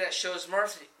 he that shows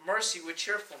mercy with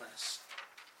cheerfulness.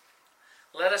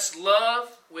 Let us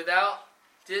love without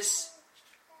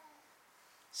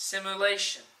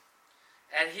dissimulation.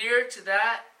 Adhere to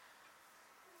that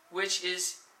which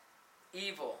is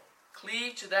evil.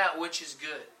 Cleave to that which is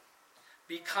good.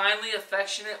 Be kindly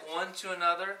affectionate one to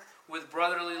another with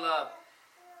brotherly love,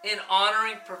 in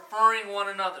honoring, preferring one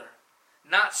another,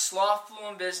 not slothful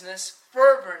in business,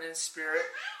 fervent in spirit,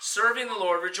 serving the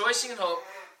Lord, rejoicing in hope,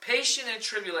 patient in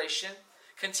tribulation,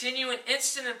 continuing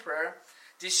instant in prayer,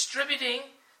 distributing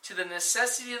to the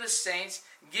necessity of the saints,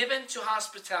 given to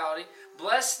hospitality.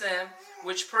 Bless them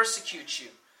which persecute you.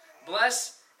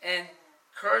 Bless and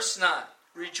curse not.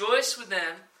 Rejoice with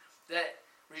them that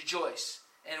rejoice,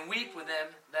 and weep with them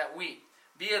that weep.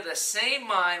 Be of the same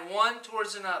mind one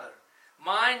towards another.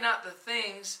 Mind not the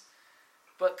things,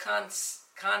 but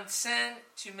condescend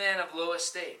to men of low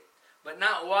estate, but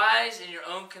not wise in your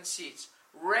own conceits.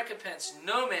 Recompense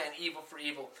no man evil for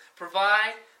evil.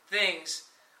 Provide things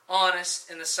honest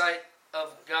in the sight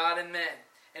of God and men.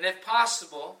 And if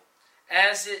possible,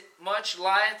 as it much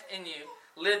lieth in you,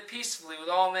 live peacefully with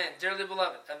all men. Dearly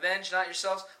beloved, avenge not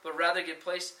yourselves, but rather give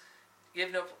place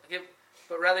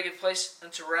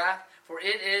unto wrath, for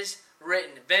it is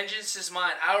written, vengeance is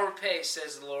mine, I will repay,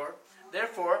 says the Lord.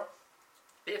 Therefore,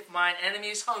 if mine enemy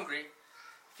is hungry,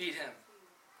 feed him.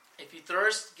 If he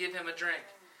thirst, give him a drink.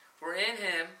 For in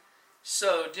him,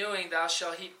 so doing, thou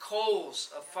shalt heap coals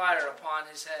of fire upon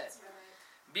his head.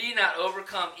 Be not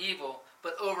overcome evil,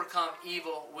 but overcome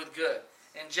evil with good.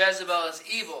 And Jezebel is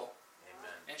evil,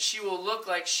 amen, and she will look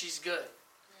like she's good,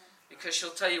 because she'll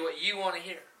tell you what you want to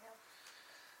hear.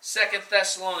 2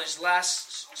 Thessalonians,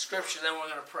 last scripture, then we're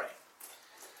going to pray.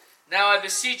 Now I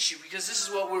beseech you, because this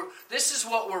is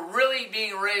what we're really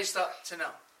being raised up to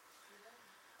know.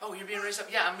 Oh, you're being raised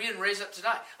up? Yeah, I'm being raised up to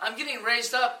die. I'm getting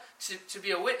raised up to be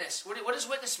a witness. What does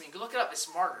witness mean? Go look it up. It's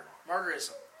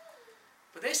martyrism.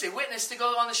 But they say witness to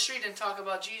go on the street and talk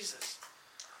about Jesus.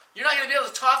 You're not going to be able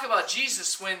to talk about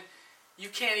Jesus when you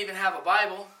can't even have a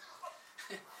Bible.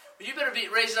 But you better be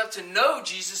raised up to know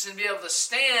Jesus and be able to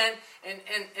stand. And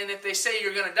if they say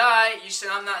you're going to die, you say,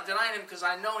 I'm not denying him because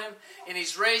I know him. And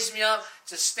he's raised me up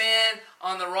to stand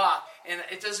on the rock. And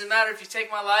it doesn't matter if you take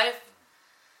my life.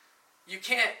 You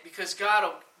can't, because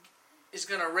God is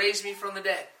going to raise me from the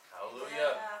dead.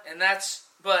 Hallelujah. And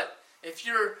but if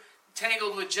you're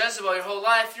tangled with Jezebel your whole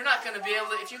life, you're not going to be able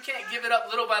to, if you can't give it up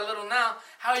little by little now,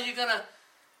 how are you going to?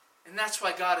 And that's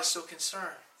why God is so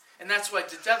concerned. And that's why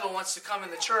the devil wants to come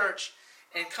in the church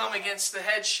and come against the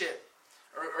headship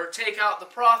or take out the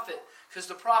prophet, because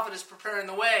the prophet is preparing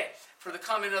the way for the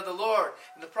coming of the Lord.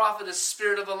 And the prophet is the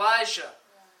spirit of Elijah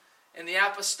and the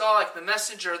apostolic, the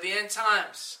messenger of the end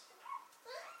times.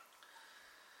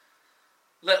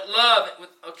 Let love,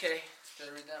 okay, did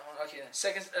I read that one? Okay, 2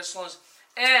 Thessalonians,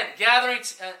 and gathering,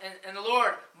 and the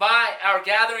Lord, by our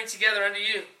gathering together unto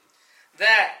you,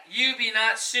 that you be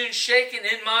not soon shaken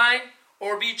in mind,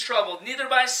 or be troubled, neither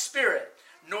by spirit,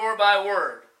 nor by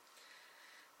word,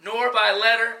 nor by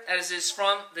letter, as is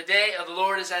from the day of the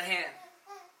Lord is at hand.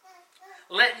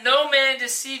 Let no man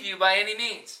deceive you by any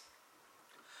means,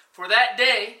 for that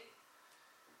day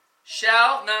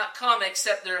shall not come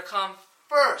except there come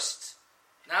first,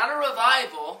 not a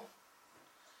revival,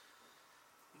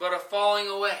 but a falling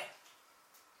away.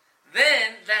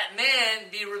 Then that man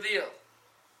be revealed,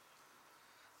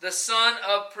 the son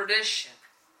of perdition,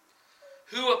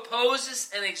 who opposes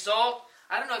and exalts.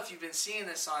 I don't know if you've been seeing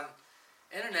this on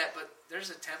internet, but there's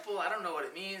a temple. I don't know what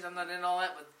it means. I'm not in all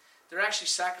that, but they're actually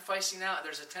sacrificing now.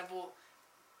 There's a temple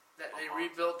that they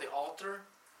rebuilt, the altar.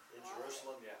 In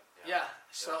Jerusalem, yeah. Yeah,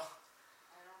 so. I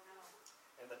don't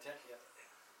know. And the temple, yeah.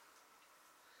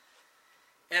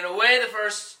 And away the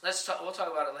first, we'll talk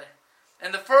about it later.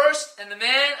 And the first and the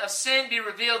man of sin be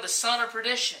revealed, the son of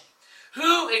perdition,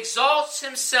 who exalts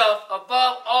himself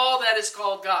above all that is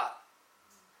called God,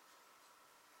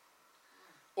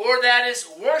 or that is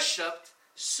worshipped,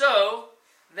 so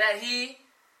that he,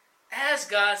 as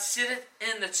God, sitteth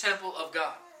in the temple of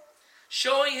God,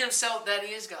 showing himself that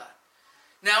he is God.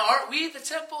 Now, aren't we the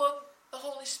temple of the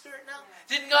Holy Spirit now?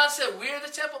 Didn't God say we're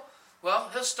the temple? Well,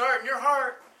 He'll start in your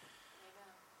heart.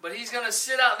 But He's going to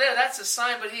sit out there. That's a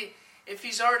sign. But if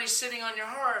He's already sitting on your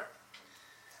heart,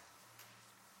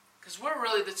 because we're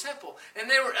really the temple.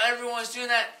 And everyone was doing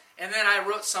that. And then I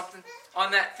wrote something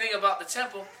on that thing about the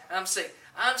temple. And I'm saying,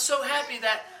 I'm so happy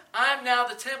that I'm now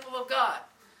the temple of God.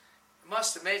 It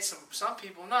must have made some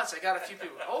people nuts. I got a few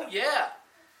people, oh yeah.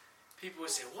 People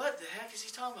would say, what the heck is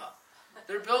he talking about?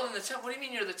 They're building the temple. What do you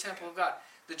mean you're the temple of God?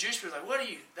 The Jewish people are like, what are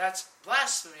you? That's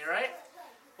blasphemy, right?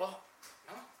 Well,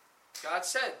 no. God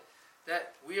said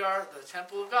that we are the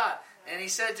temple of God. And He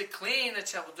said to clean the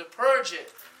temple, to purge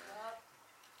it.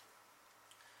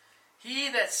 He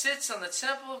that sits on the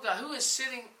temple of God, who is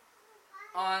sitting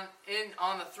on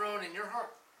the throne in your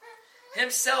heart?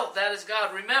 Himself, that is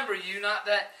God. Remember you not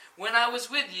that when I was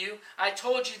with you, I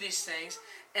told you these things,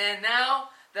 and now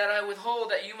that I withhold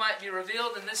that you might be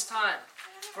revealed in this time.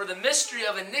 For the mystery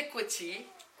of iniquity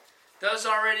does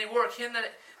already work. Him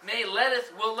that may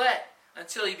letteth will let,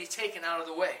 until he be taken out of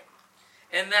the way.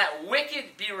 And that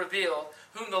wicked be revealed,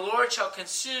 whom the Lord shall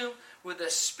consume with the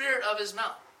spirit of His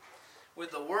mouth.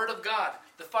 With the Word of God,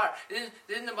 the fire.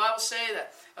 Didn't the Bible say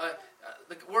that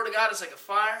the Word of God is like a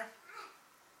fire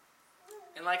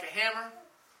and like a hammer?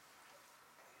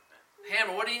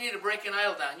 Hammer, what do you need to break an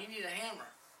idol down? You need a hammer.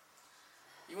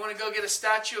 You want to go get a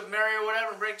statue of Mary or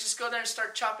whatever and break, just go there and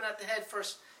start chopping at the head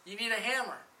first. You need a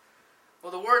hammer.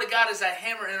 Well, the Word of God is that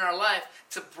hammer in our life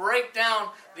to break down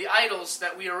the idols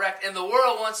that we erect. And the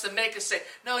world wants to make us say,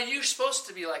 no, you're supposed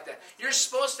to be like that. You're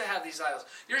supposed to have these idols.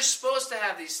 You're supposed to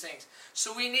have these things.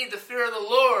 So we need the fear of the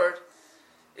Lord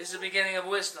is the beginning of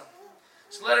wisdom.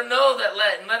 So let Him know that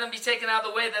and let Him be taken out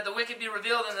of the way, that the wicked be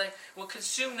revealed, and they will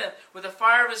consume them with the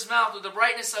fire of His mouth, with the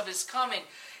brightness of His coming.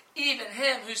 Even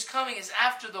Him whose coming is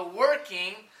after the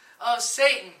working of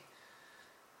Satan.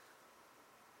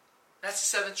 That's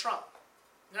the seventh trump.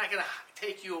 They're not going to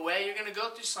take you away. You're going to go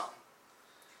through something.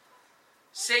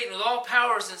 Satan with all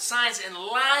powers and signs and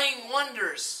lying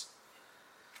wonders.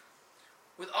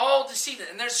 With all deceit.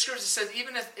 And there's a scripture that says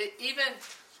even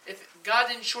if God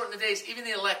didn't shorten the days, even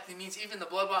the elect, it means even the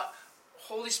blood-bought,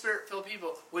 Holy Spirit-filled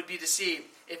people would be deceived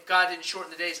if God didn't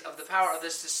shorten the days of the power of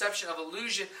this deception, of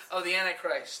illusion of the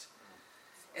Antichrist.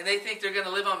 And they think they're going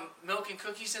to live on milk and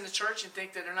cookies in the church and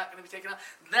think that they're not going to be taken out.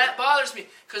 That bothers me,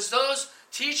 because those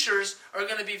teachers are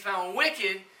going to be found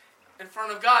wicked in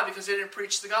front of God because they didn't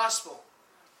preach the gospel.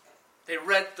 They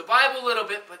read the Bible a little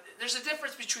bit, but there's a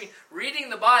difference between reading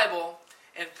the Bible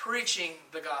and preaching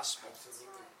the gospel.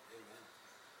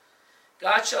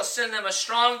 God shall send them a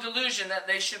strong delusion that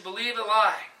they should believe a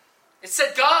lie. It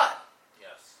said God.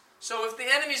 Yes. So if the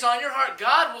enemy's on your heart,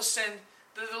 God will send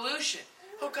the delusion.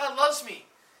 Oh, God loves me.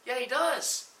 Yeah, He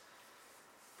does.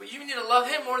 But you need to love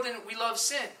Him more than we love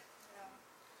sin. Yeah.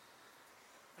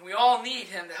 And we all need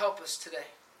Him to help us today.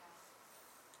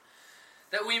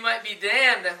 That we might be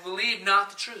damned that believe not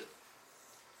the truth.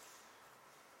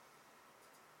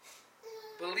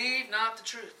 Believe not the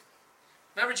truth.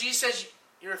 Remember, Jesus says,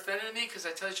 you're offended at me because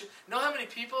I tell you the truth. Know how many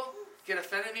people get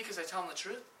offended at me because I tell them the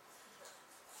truth?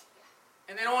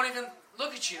 And they don't even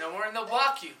look at you no more, and they'll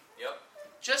block you. Yep.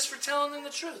 Just for telling them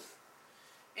the truth.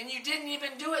 And you didn't even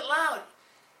do it loud.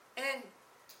 And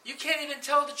you can't even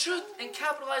tell the truth in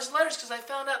capitalized letters because I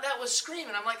found out that was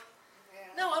screaming. I'm like,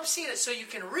 no, I'm seeing it so you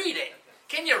can read it.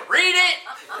 Can you read it?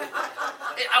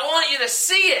 I want you to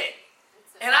see it.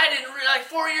 And I didn't read, like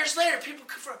 4 years later, people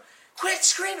quit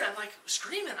screaming. I'm like,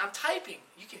 screaming? I'm typing.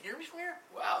 You can hear me from here?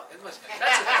 Wow.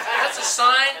 That's a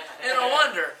sign and a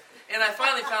wonder. And I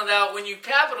finally found out when you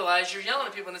capitalize, you're yelling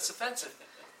at people and it's offensive.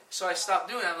 So I stopped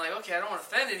doing it. I'm like, okay, I don't want to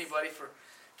offend anybody for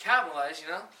capitalize,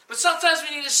 But sometimes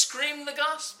we need to scream the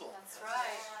gospel. That's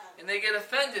right. And they get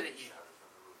offended at you.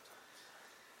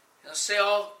 They'll say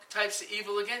all types of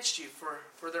evil against you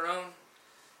for their own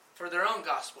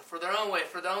gospel, for their own way,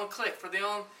 for their own clique, for their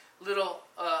own little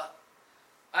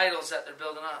idols that they're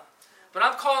building up. But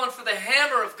I'm calling for the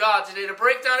hammer of God today to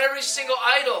break down every single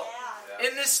idol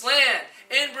in this land,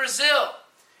 in Brazil,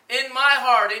 in my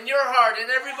heart, in your heart, in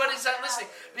everybody's that listening.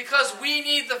 Because we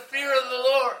need the fear of the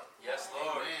Lord. Yes,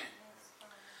 Lord.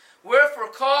 Wherefore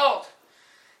called,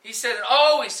 He said,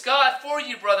 always God for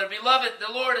you, brother, beloved,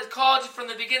 the Lord has called you from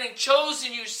the beginning,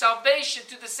 chosen you salvation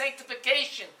to the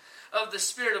sanctification of the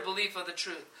spirit of belief of the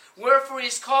truth. Wherefore He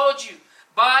has called you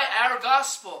by our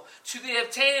gospel to the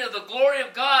obtaining of the glory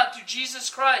of God through Jesus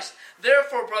Christ.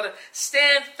 Therefore, brother,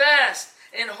 stand fast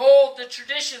and hold the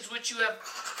traditions which you have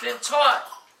been taught,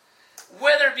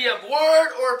 whether it be of word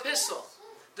or epistle.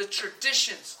 The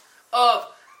traditions of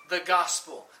the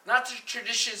gospel. Not the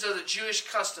traditions of the Jewish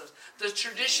customs. The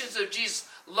traditions of Jesus.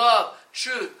 love,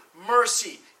 truth,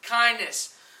 mercy,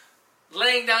 kindness,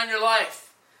 laying down your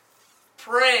life,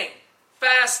 praying,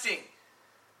 fasting,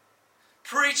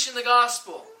 preaching the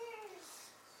gospel,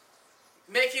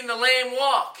 making the lame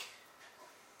walk,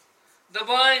 the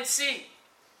blind see.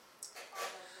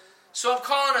 So I'm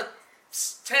calling a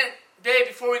 10th day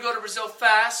before we go to Brazil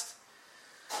fast.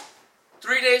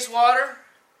 3 days water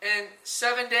and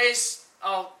 7 days,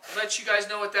 I'll let you guys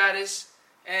know what that is.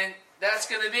 And that's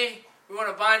going to be, we want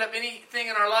to bind up anything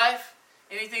in our life,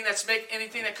 anything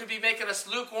that could be making us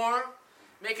lukewarm,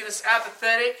 making us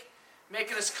apathetic,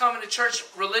 making us come into church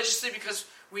religiously because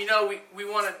we know we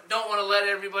don't want to let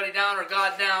everybody down or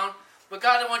God down. But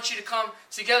God wants you to come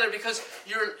together because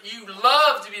you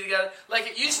love to be together like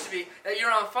it used to be, that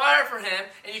you're on fire for Him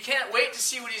and you can't wait to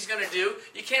see what He's going to do.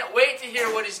 You can't wait to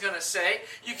hear what He's going to say.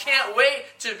 You can't wait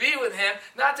to be with Him.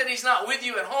 Not that He's not with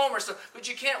you at home or stuff, but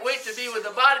you can't wait to be with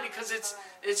the body because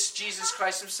it's Jesus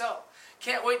Christ Himself.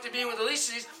 Can't wait to be with the least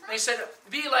of these. And He said,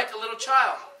 be like a little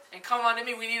child and come unto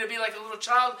me. We need to be like a little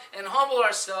child and humble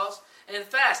ourselves and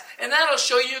fast. And that'll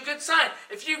show you a good sign.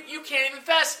 If you can't even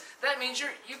fast, that means you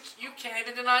can't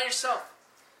even deny yourself.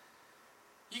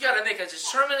 You got to make a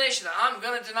determination that I'm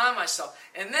going to deny myself.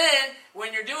 And then,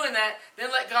 when you're doing that, then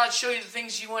let God show you the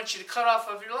things He wants you to cut off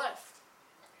of your life.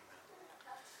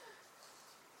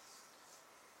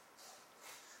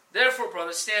 Therefore,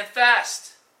 brothers, stand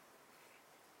fast.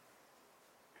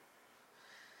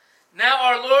 Now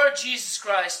our Lord Jesus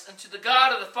Christ, unto the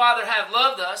God of the Father, have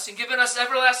loved us and given us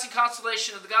everlasting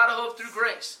consolation of the God of hope through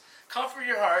grace. Comfort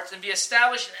your hearts and be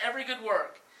established in every good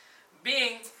work,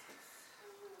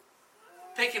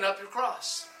 picking up your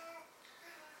cross,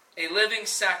 a living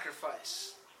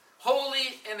sacrifice,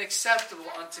 holy and acceptable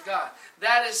unto God.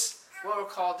 That is what we're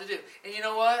called to do. And you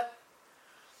know what?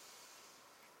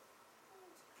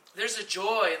 There's a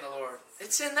joy in the Lord.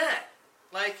 It's in that.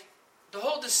 Like, the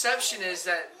whole deception is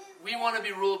that we want to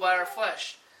be ruled by our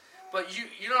flesh. But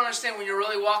you don't understand when you're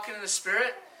really walking in the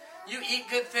Spirit. You eat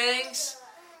good things.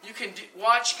 You can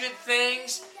watch good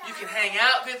things. You can hang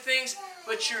out good things.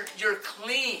 But you're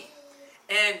clean.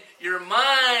 And your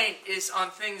mind is on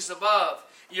things above.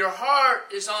 Your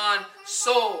heart is on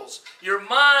souls. Your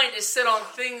mind is set on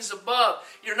things above.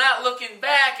 You're not looking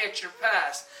back at your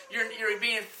past. You're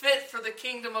being fit for the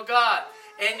kingdom of God.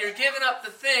 And you're giving up the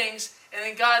things, and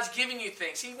then God's giving you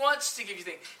things. He wants to give you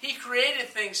things. He created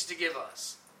things to give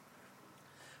us.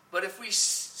 But if we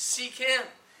seek Him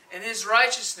and His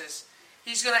righteousness,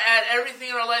 He's going to add everything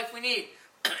in our life we need.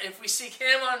 If we seek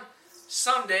Him on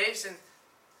some days, and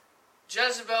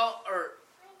Jezebel, or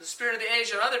the spirit of the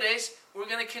age on other days, we're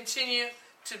going to continue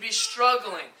to be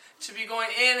struggling, to be going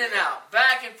in and out,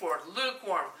 back and forth,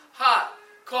 lukewarm, hot,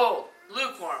 cold,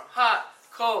 lukewarm, hot,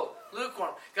 cold,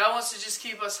 lukewarm. God wants to just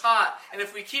keep us hot. And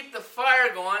if we keep the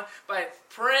fire going by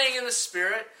praying in the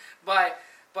Spirit, by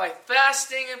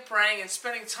fasting and praying and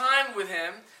spending time with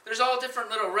Him, there's all different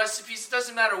little recipes. It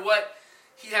doesn't matter what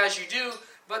He has you do,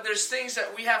 but there's things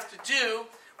that we have to do,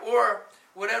 or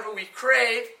whatever we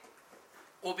crave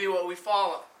will be what we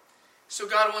follow. So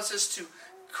God wants us to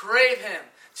crave Him,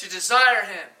 to desire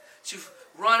Him, to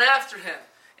run after Him,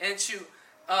 and to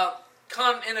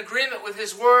come in agreement with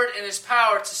His Word and His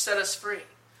power to set us free.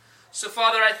 So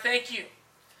Father, I thank You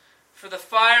for the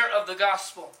fire of the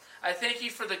gospel. I thank You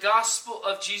for the gospel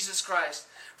of Jesus Christ,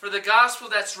 for the gospel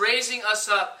that's raising us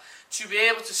up to be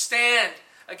able to stand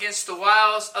against the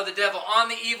wiles of the devil on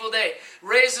the evil day.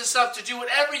 Raise us up to do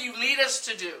whatever You lead us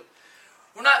to do.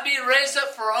 We're not being raised up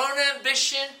for our own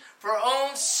ambition, for our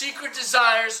own secret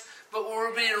desires, but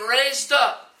we're being raised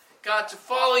up, God, to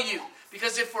follow You.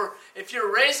 Because if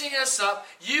You're raising us up,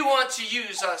 You want to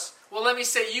use us. Well, let me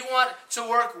say, You want to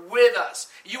work with us.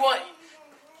 We want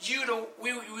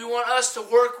us to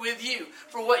work with You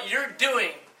for what You're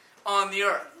doing on the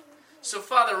earth. So,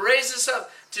 Father, raise us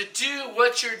up to do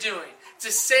what You're doing,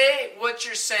 to say what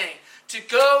You're saying, to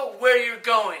go where You're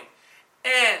going,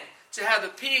 and to have the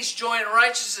peace, joy, and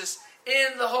righteousness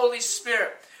in the Holy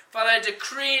Spirit. Father, I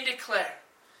decree and declare.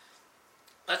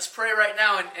 Let's pray right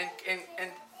now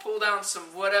and pull down some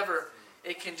whatever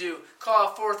it can do. Call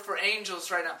forth for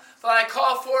angels right now. Father, I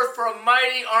call forth for a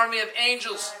mighty army of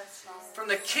angels from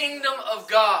the kingdom of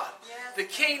God, the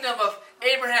kingdom of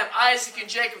Abraham, Isaac, and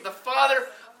Jacob, the Father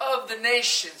of the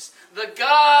nations, the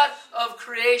God of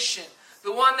creation,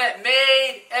 the one that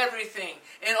made everything.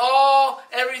 And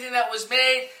everything that was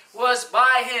made was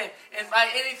by Him. And by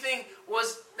anything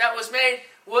that was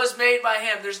made by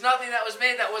Him. There's nothing that was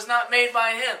made that was not made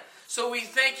by Him. So we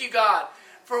thank You, God,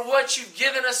 for what You've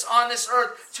given us on this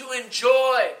earth to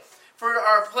enjoy, for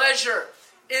our pleasure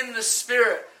in the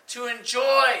Spirit, to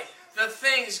enjoy the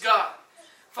things, God.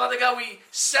 Father God, we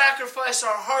sacrifice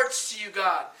our hearts to you,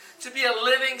 God, to be a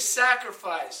living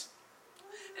sacrifice.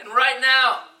 And right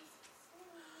now,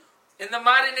 in the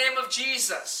mighty name of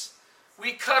Jesus,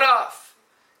 we cut off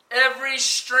every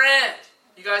strand.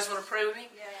 You guys want to pray with me?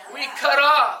 Yeah. We cut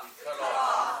off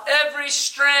every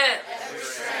strand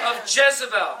of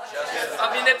Jezebel,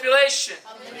 of manipulation,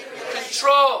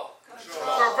 control,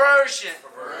 perversion,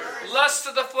 lust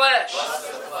of the flesh,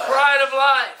 pride of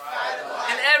life,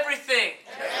 and everything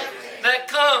that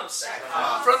comes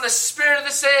from the spirit of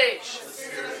this age.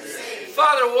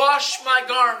 Father, wash my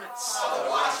garments,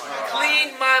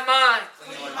 clean my mind,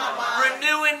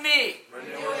 renew in me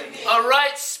a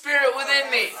right spirit within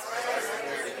me.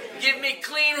 Give me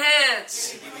clean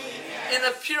hands and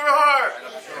a pure heart,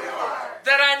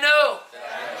 that I know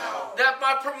that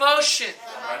my promotion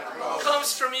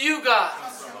comes from you, God,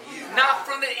 not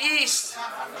from the east,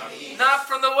 not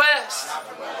from the west,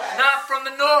 not from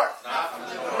the north,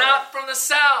 not from the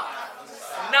south,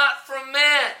 not from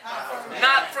man,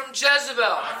 not from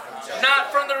Jezebel,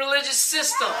 not from the religious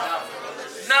system,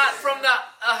 not from the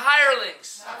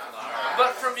hirelings,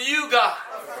 but from you, God.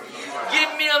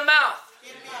 Give me a mouth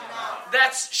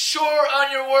that's sure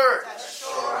on your word,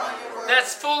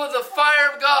 that's full of the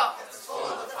fire of God.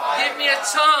 Give me a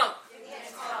tongue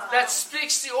that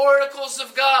speaks the oracles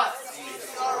of God,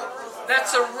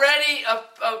 that's a ready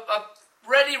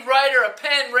writer, a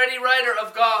pen ready writer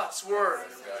of God's word.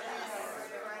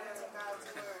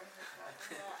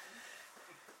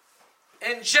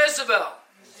 And Jezebel,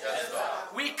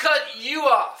 we cut you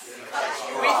off.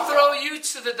 We throw you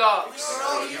to the dogs.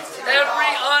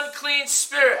 Every unclean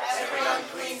spirit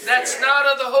that's not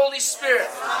of the Holy Spirit,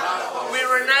 we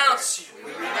renounce you.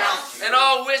 And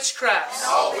all witchcrafts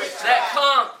that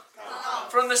come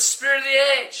from the spirit of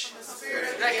the age,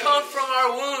 that come from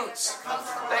our wounds,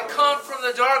 that come from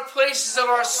the dark places of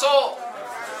our soul,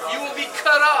 you will be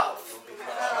cut off.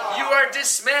 You are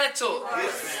dismantled.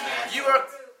 You are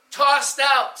tossed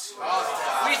out.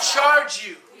 We charge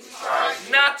you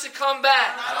not to come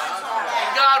back.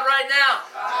 And God, right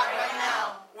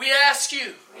now, we ask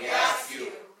you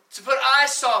to put eye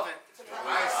solvent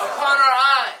upon our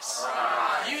eyes.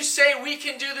 You say we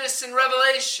can do this in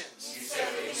Revelations.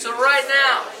 So right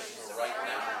now,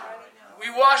 we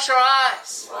wash our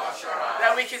eyes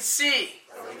that we can see.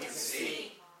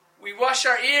 We wash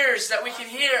our ears that we can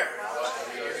hear.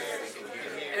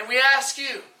 And we ask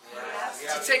you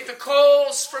to take the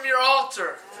coals from your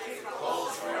altar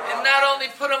and not only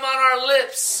put them on our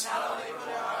lips,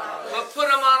 but put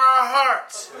them on our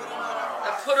heart,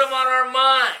 and put them on our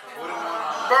mind.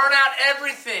 Burn out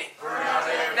everything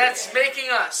that's making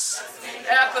us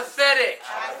apathetic,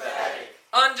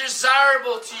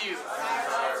 undesirable to you.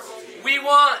 We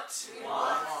want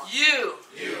you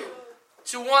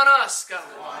to want us, God.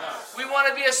 We want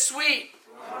to be a sweet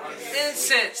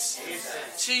incense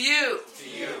to you.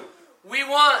 We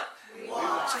want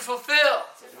to fulfill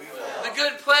the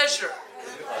good pleasure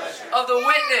of the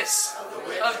witness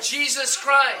of Jesus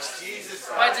Christ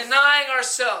by denying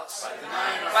ourselves,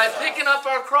 by picking up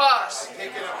our cross,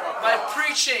 by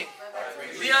preaching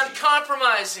the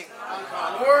uncompromising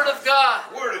Word of God,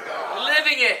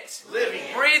 living it,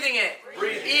 breathing it,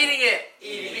 eating it,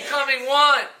 becoming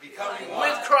one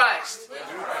with Christ,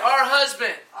 our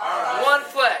husband, one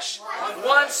flesh,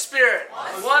 one spirit,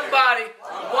 one body,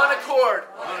 one accord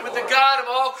with the God of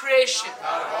all creation.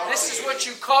 This is what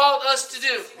you called us to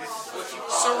do.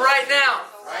 So right now,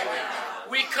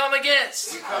 we come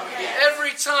against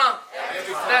every tongue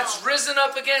that's risen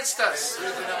up against us,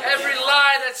 every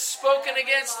lie that's spoken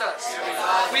against us.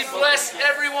 We bless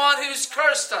everyone who's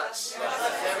cursed us,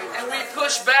 and we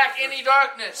push back any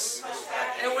darkness.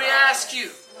 And we ask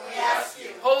you,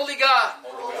 Holy God,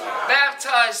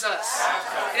 baptize us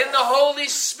in the Holy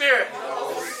Spirit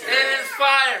and in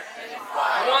fire.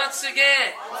 Once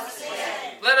again,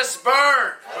 let us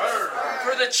burn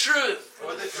for the truth.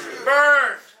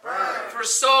 Burn for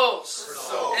souls.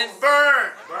 And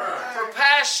burn for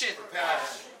passion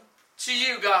to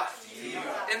you, God.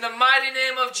 In the mighty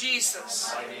name of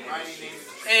Jesus.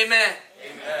 Amen.